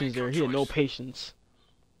no patience there. He had no patience.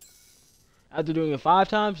 After doing it 5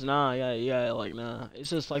 times, nah, like nah. It's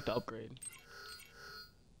just like the upgrade.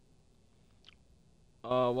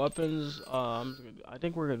 Weapons. I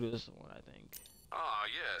think we're gonna do this one. I think. Ah,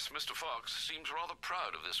 yes, Mr. Fox seems rather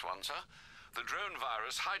proud of this one, sir. The drone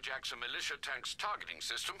virus hijacks a militia tank's targeting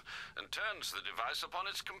system and turns the device upon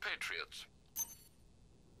its compatriots.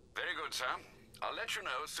 Very good, sir. I'll let you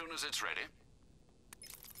know as soon as it's ready.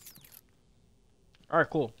 Alright,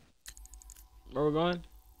 cool. Where we're going?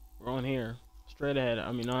 We're going here. Straight ahead.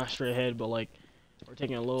 I mean, not straight ahead, but like, we're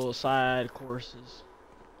taking a little side courses.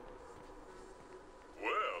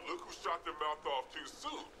 Well, look who shot their mouth off too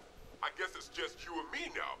soon. I guess it's just you and me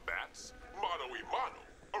now, Bats. Mano y mano.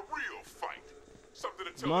 A real fight. Something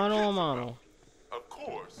to tell the Mano a kids mano. about. Of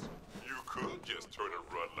course, you could just turn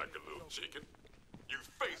and run like a little chicken. You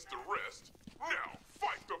face the rest. Now,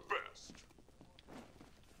 fight the best.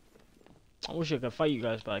 I wish I could fight you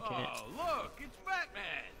guys, but I can't. Oh, look, it's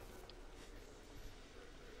Batman.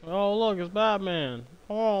 Oh, look, it's Batman.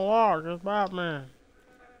 Oh, look, it's Batman.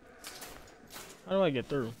 How do I get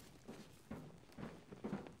through?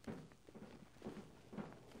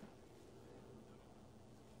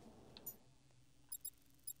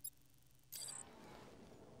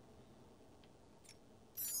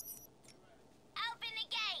 Open the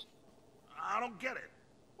gate. I don't get it.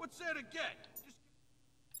 What's there to get?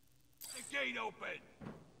 Just the gate open.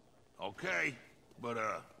 Okay, but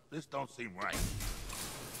this don't seem right.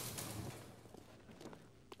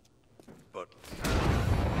 But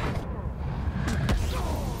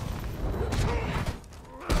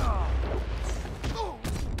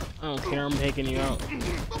I don't care, I'm taking you out.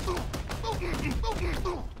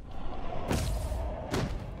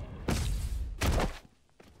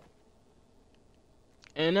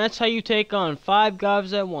 And that's how you take on 5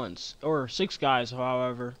 guys at once. Or 6 guys,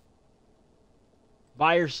 however.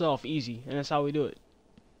 By yourself, easy. And that's how we do it.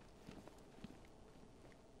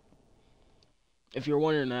 If you're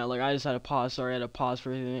wondering that, like, I just had to pause. Sorry, I had to pause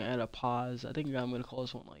for everything. I had to pause. I think I'm going to call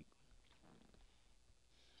this one, like,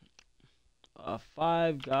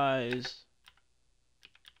 5 guys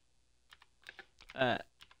at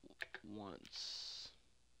once.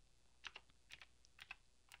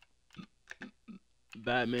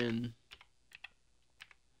 Batman.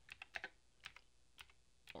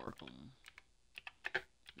 Arkham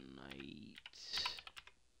Knight.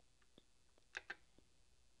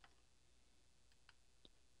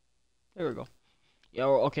 There we go. Yeah,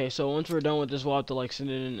 okay, so once we're done with this, we'll have to like send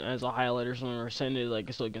it in as a highlight or something, or send it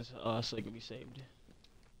like so it can be saved.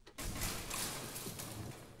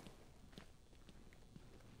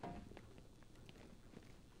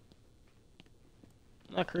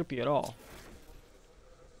 Not creepy at all.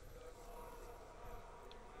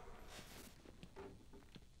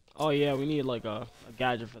 Oh yeah, we need like a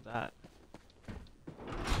gadget for that.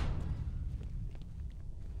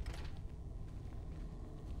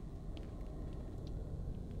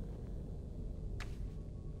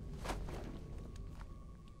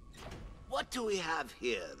 What do we have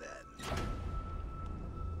here, then?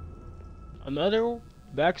 Another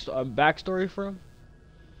backstory for him?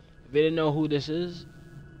 If they didn't know who this is.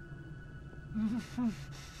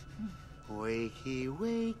 Wakey,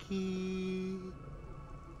 wakey.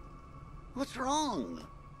 What's wrong?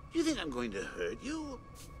 You think I'm going to hurt you?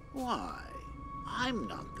 Why? I'm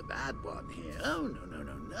not the bad one here. Oh,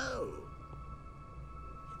 no.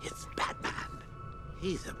 It's Batman.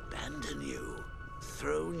 He's abandoned you.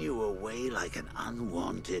 Thrown you away like an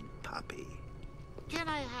unwanted puppy. Can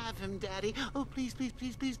I have him, Daddy? Oh, please, please,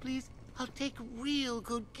 please, please, please. I'll take real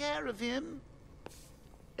good care of him.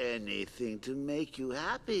 Anything to make you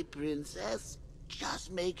happy, Princess.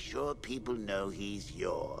 Just make sure people know he's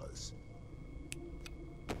yours.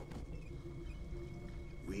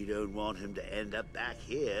 We don't want him to end up back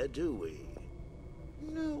here, do we?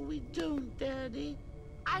 No, we don't, Daddy.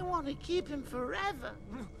 I want to keep him forever.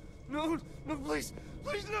 No, no, please,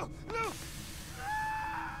 please, no, no!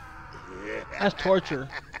 That's torture.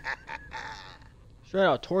 Straight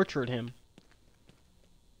out tortured him.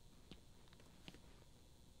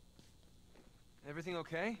 Everything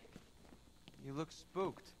okay? You look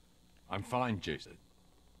spooked. I'm fine, Jason.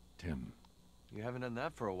 Tim. You haven't done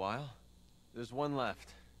that for a while. There's one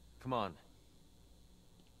left. Come on.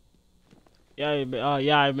 Yeah,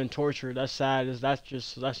 yeah, I've been tortured. That's sad. That's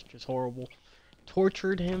just horrible.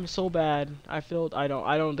 Tortured him so bad. I don't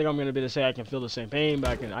think I'm gonna be able to say I can feel the same pain,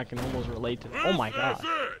 but I can almost relate to it. Oh my god. This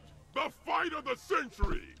is it! The fight of the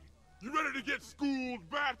century! You ready to get schooled,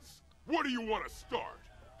 bats? What do you want to start?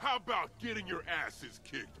 How about getting your asses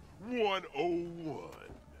kicked 101?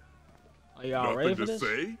 Are y'all ready for this?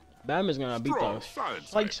 Say? Batman's gonna beat the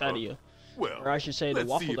spikes out of you. Well, or I should say the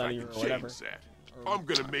waffles out of you or whatever. I'm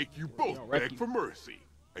gonna make you both beg for mercy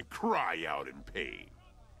and cry out in pain.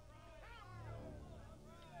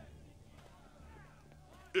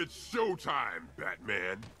 It's showtime,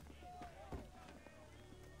 Batman.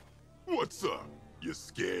 What's up? You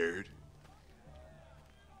scared?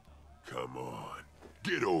 Come on,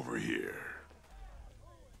 get over here.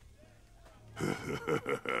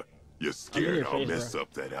 You scared I'll mess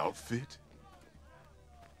up that outfit?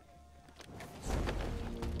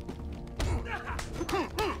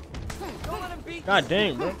 God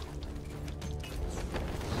dang, bro.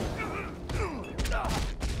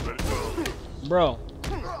 Bro.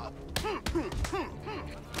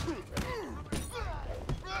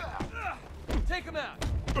 Take him out.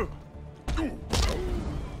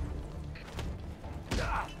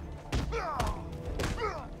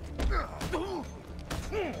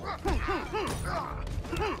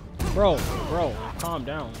 Bro, calm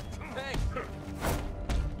down.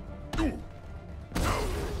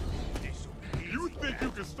 You think you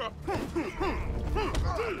can stop?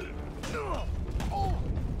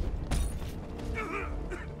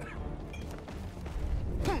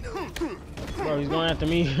 Bro, he's going after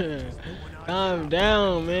me. Calm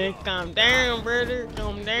down, man. Calm down, brother.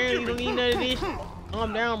 Calm down. You don't need none of this.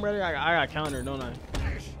 Calm down, brother. I got counter, don't I?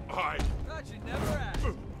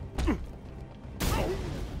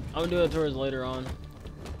 I'm gonna do it towards later on.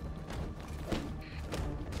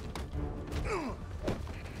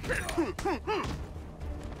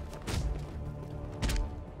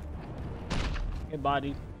 Get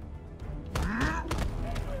bodied.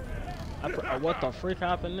 What the freak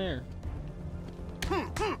happened there?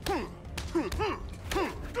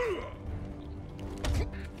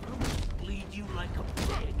 Bleed you like a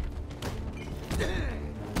pig.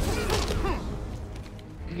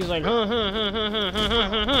 He's like,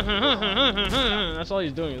 that's all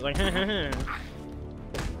he's doing. He's like,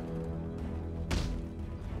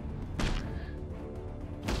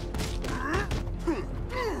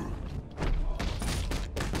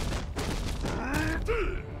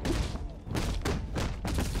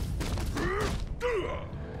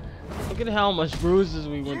 Look at how much bruises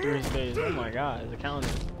we went through his face. Oh my god, it's a counter.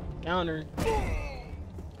 Counter.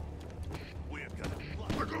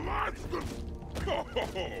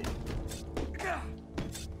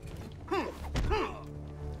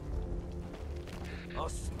 I'll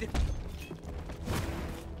stick.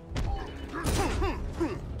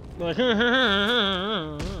 Like, look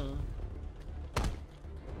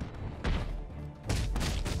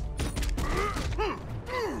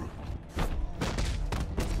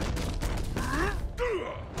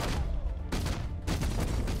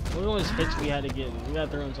at all these hits we had to get. We got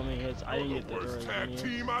thrown so many hits. I didn't get to throw as many hits.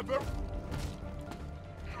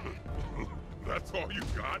 That's all you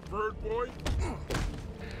got, bird boy?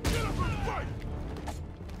 Get up and fight!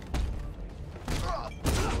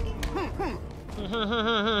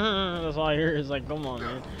 That's all I hear is like, come on,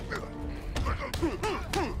 man.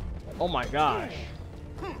 Oh my gosh.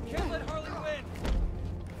 Can't let Harley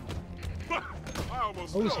win.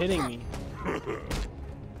 Who's hitting me?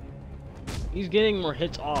 He's getting more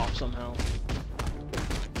hits off somehow.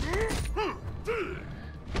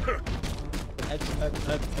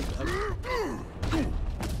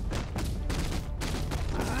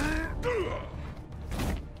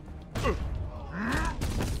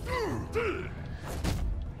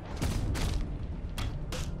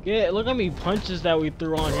 Look how many punches that we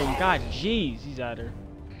threw on him. God, jeez, he's at her.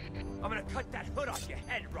 I'm gonna cut that hood off your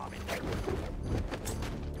head, Robin.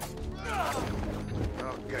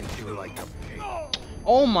 I'll get you like a pig.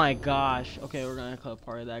 Oh my gosh. Okay, we're gonna cut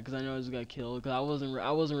part of that because I know I was gonna kill. Because I wasn't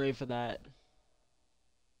ready for that.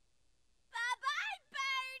 Bye-bye,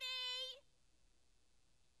 Birdie!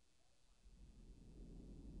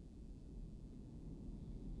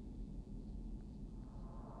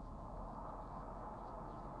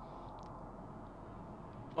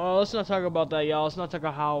 Oh, let's not talk about that, y'all. Let's not talk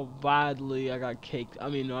about how badly I got caked. I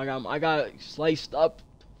mean, I got sliced up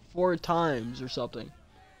 4 times or something.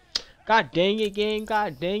 God dang it, game.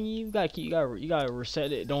 God dang you. You gotta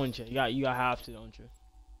reset it, don't you? You gotta have to, don't you?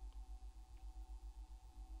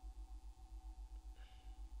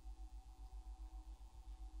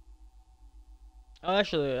 Oh,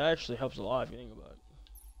 actually, it actually helps a lot if you think about it.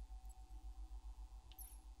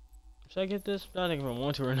 Should I get this? I don't think if I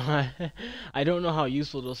want to or not. I don't know how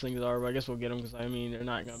useful those things are, but I guess we'll get them because I mean they're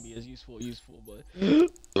not gonna be as useful, but.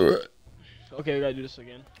 Okay, we gotta do this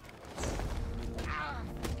again.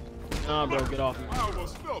 Nah, bro, get off me. I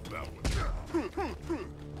almost felt that one.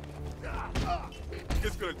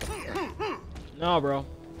 It's gonna. Nah, bro.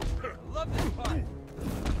 Love this part.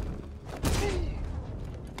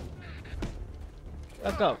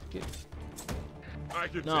 Back up. Get... I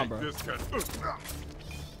can Nah, take bro. this kind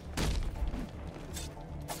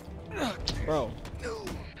Bro.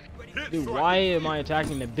 Dude, why am I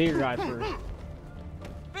attacking the bigger guy first?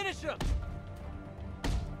 Finish him.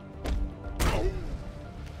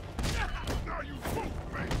 Now you both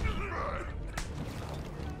make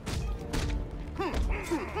What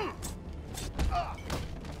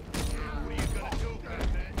are you gonna do,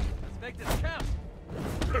 Batman? Let's make this count.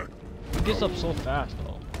 He gets up so fast,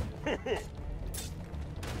 though.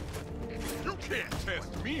 You can't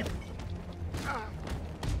test me.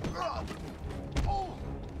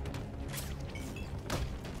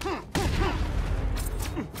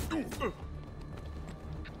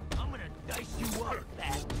 I'm gonna dice you up,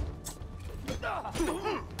 Bat.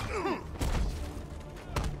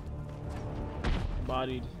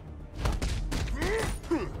 Bodied.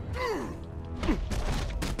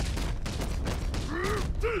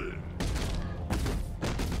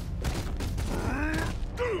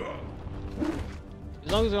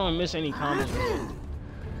 As long as I don't miss any combos.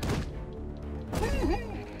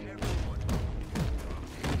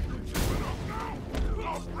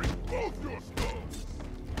 I'll break both your skulls.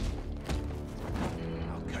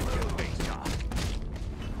 I'll cut your face off.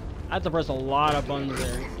 I have to press a lot of buttons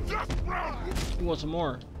there. You want some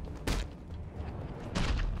more?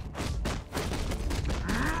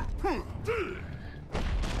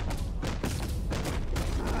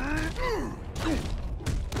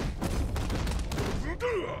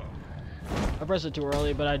 I pressed it too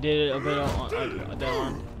early, but I did it a bit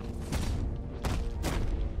on.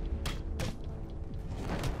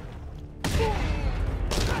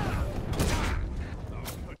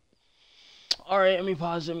 Alright, let me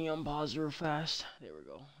pause it. Let me unpause real fast. There we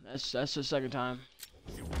go. That's the second time.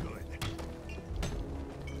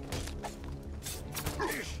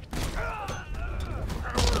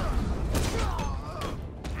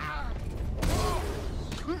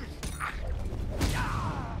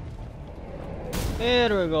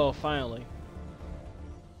 There we go, finally.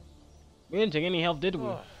 We didn't take any health, did we?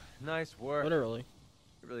 Oh, nice work. Literally.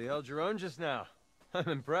 You really held your own just now. I'm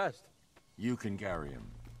impressed. You can carry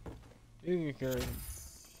him. You can carry him.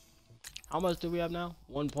 How much do we have now?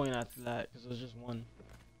 1 point after that, because it was just 1.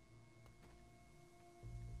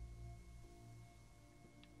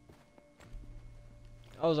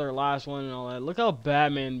 That was our last one and all that. Look how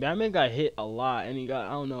Batman got hit a lot, and he got,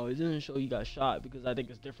 I don't know, it doesn't show he got shot, because I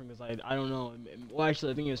think it's different, because I don't know. Well,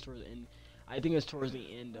 actually, I think it's towards the end. I think it's towards the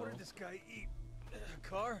end, though. What did this guy eat? A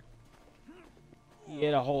car? He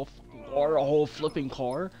had a whole fucking car, a whole flipping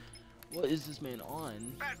car. What is this man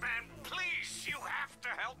on? Batman, please, you have to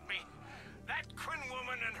help me. That Quinn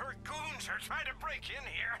woman and her goons are trying to break in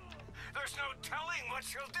here. There's no telling what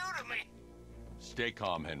she'll do to me. Stay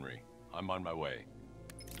calm, Henry. I'm on my way.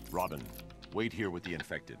 Robin, wait here with the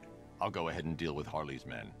infected. I'll go ahead and deal with Harley's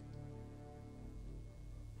men.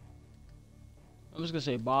 I'm just gonna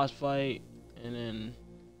say boss fight, and then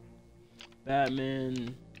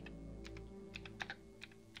Batman.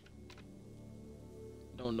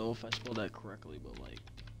 Don't know if I spelled that correctly, but like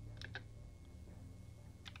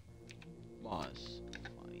boss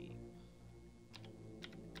fight.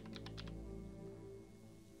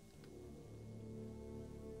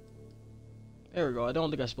 There we go. I don't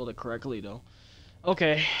think I spelled it correctly though.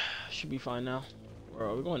 Okay, should be fine now. Where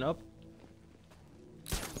are we going up?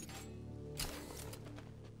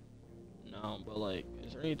 No, but like,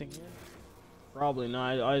 is there anything here? Probably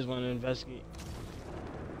not. I just want to investigate.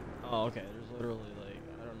 Oh, okay. There's literally like,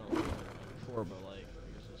 I don't know what before, but like, I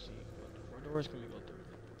guess we'll see. What doors can we go through?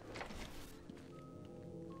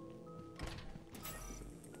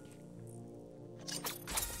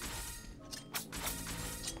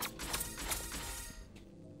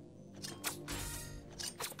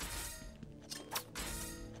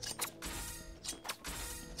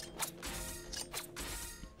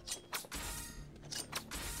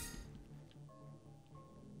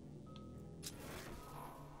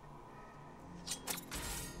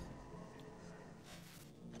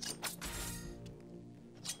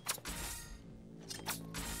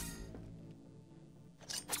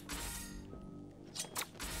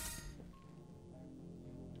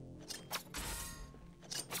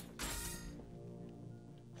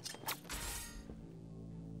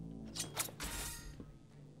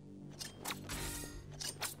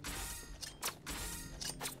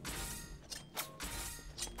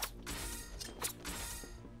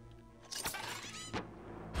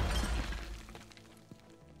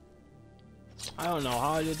 I don't know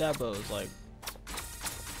how I did that, but it was like.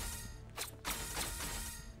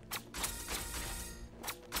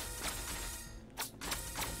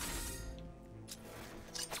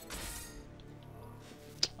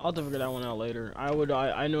 I'll have to figure that one out later. I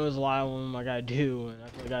know there's a lot of them I gotta do, and I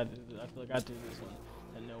feel like I do this one.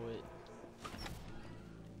 I know it.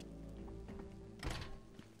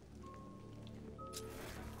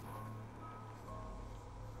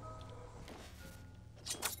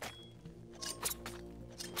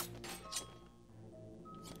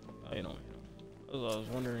 Oh, you know. I was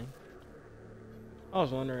wondering. I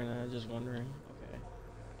was just wondering. Okay.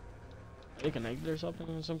 Are they connected or something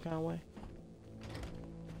in some kind of way?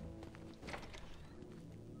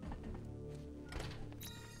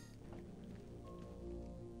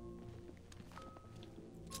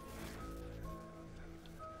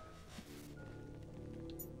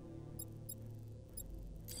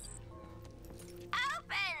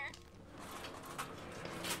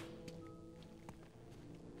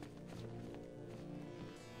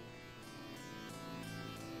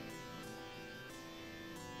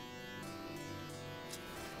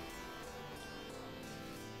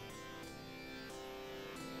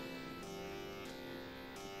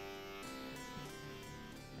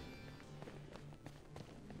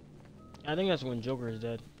 I think that's when Joker is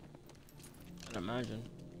dead. I'd imagine.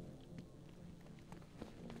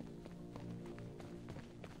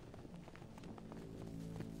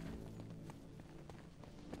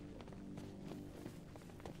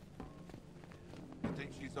 You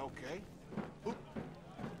think she's okay? Oop.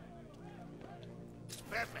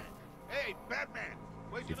 Batman! Hey, Batman!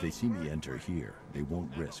 If they see me enter here, they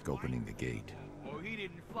won't risk opening the gate. Oh, he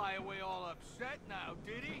didn't fly away all upset now,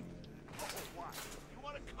 did he? Oh, what? You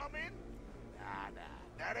want to come in? Nah,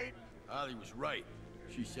 that ain't... Harley was right.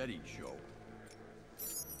 She said he'd show.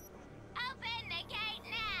 Open the gate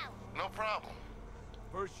now! No problem.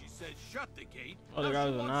 First she said shut the gate. Oh, the now guy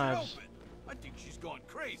she with the wants it knives. open. I think she's gone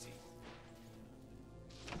crazy.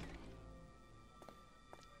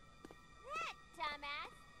 That,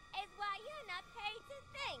 dumbass, is why you're not paid to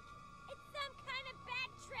think. It's some kind of bad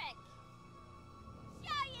trick.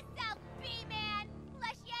 Show yourself, B-Man,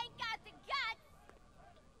 unless you ain't got the guts.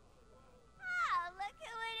 Oh, look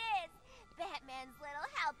who it is. Batman's little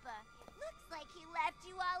helper. Looks like he left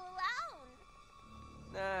you all alone.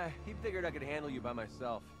 Nah, he figured I could handle you by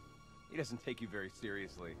myself. He doesn't take you very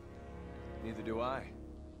seriously. Neither do I.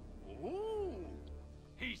 Ooh,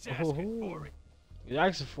 he's asking for it. He's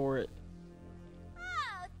asking for it.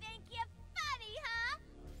 Oh, think you're funny, huh?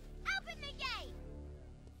 Open the gate.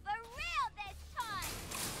 For real this time.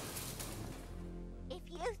 If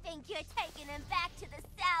you think you're taking him back to the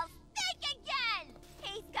cells, think again.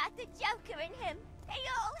 He's got the Joker in him. They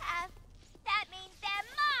all have. That means they're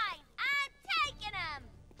mine. I'm taking them.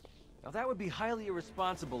 Now that would be highly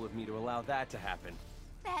irresponsible of me to allow that to happen.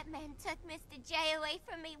 Batman took Mr. J away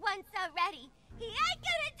from me once already. He ain't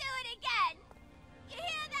gonna do it again. You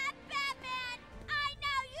hear that, Batman? I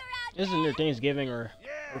know you're out This is near Thanksgiving or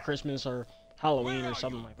Christmas or Halloween or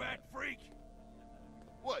something like that. Bat freak.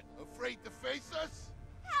 What, afraid to face us?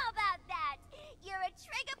 How about that? You're a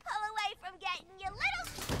trigger pull away from getting your little...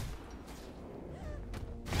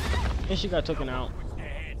 And she got taken out. Puts their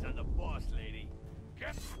hands on the boss, lady.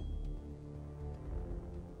 Get...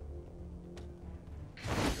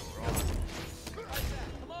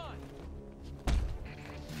 Come on!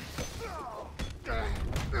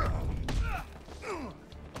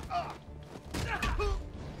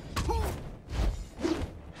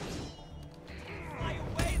 Fly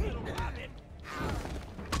away, little rabbit.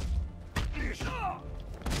 He's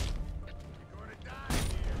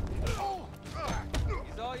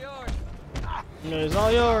all yours. It's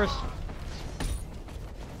all yours.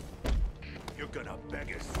 You're gonna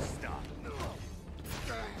beg us to stop.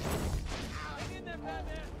 Hang in there,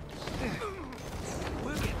 Batman.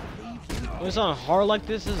 When it's on hard like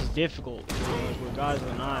this is difficult. You know, like with guys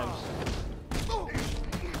with knives.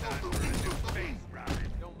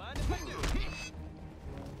 Don't mind if I do.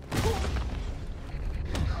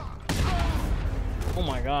 Oh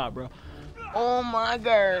my god, bro. Oh my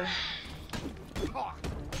god.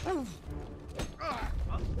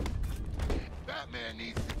 Batman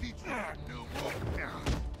needs to teach you a new move.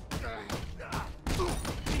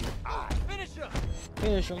 Finish him!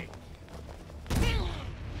 Finish him.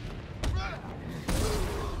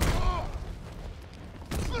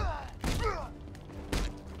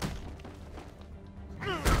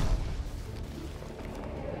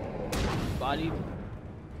 Bodied.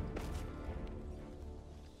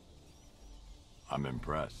 I'm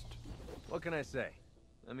impressed. What can I say?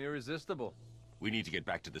 I'm irresistible. We need to get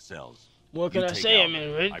back to the cells. What can You I take say?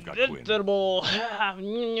 Albert. I'm I've got Quinn. invincible.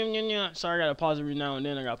 Sorry, I gotta pause every now and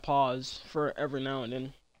then. I got pause for every now and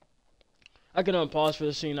then. I can unpause for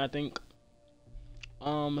the scene, I think.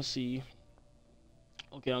 Let's see.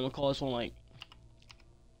 Okay, I'm gonna call this one like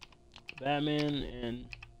Batman, and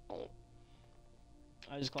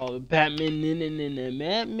I just call it Batman.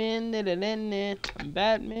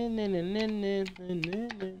 Batman.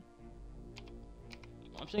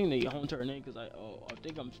 I'm saying the whole entire name because I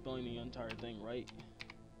think I'm spelling the entire thing right.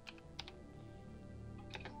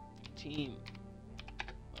 Team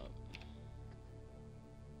up.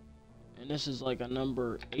 And this is like a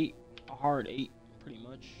number 8, a hard 8, pretty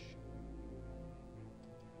much.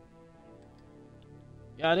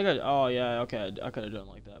 Yeah, I think okay, I could have done it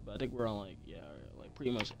like that, but I think we're on like, yeah, like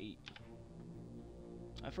pretty much 8.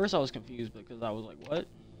 At first I was confused because I was like, what?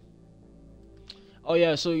 Oh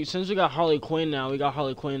yeah, so since we got Harley Quinn now, we got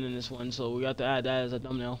Harley Quinn in this one, so we got to add that as a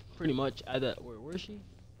thumbnail. Pretty much add that. Where is she?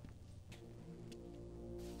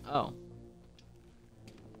 Oh.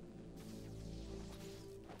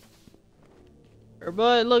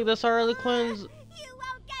 But look, that's Harley Quinn's. You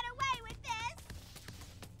won't get away with this.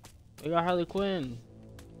 We got Harley Quinn.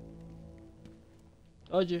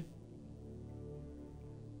 Told you.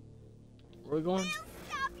 Where we going?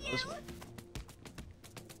 This way.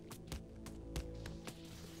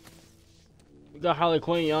 We got Harley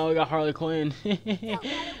Quinn, y'all. We got Harley Quinn.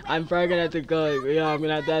 I'm probably gonna have to go. Yeah, I'm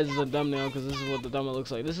gonna have to add this as a thumbnail because this is what the thumbnail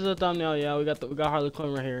looks like. This is a thumbnail, yeah. We got Harley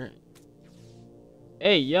Quinn right here.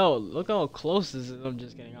 Hey, yo, look how close this is. I'm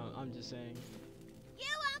just kidding. I'm just saying. You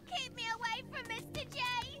won't keep me away from Mr. J.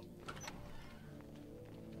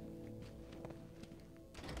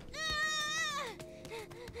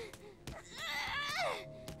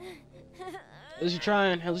 At least you're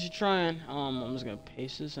trying. At least you're trying. I'm just gonna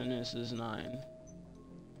paste this, and this is 9.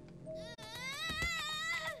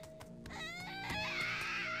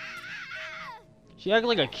 She acting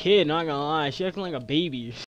like a kid, not gonna lie. She acting like a baby.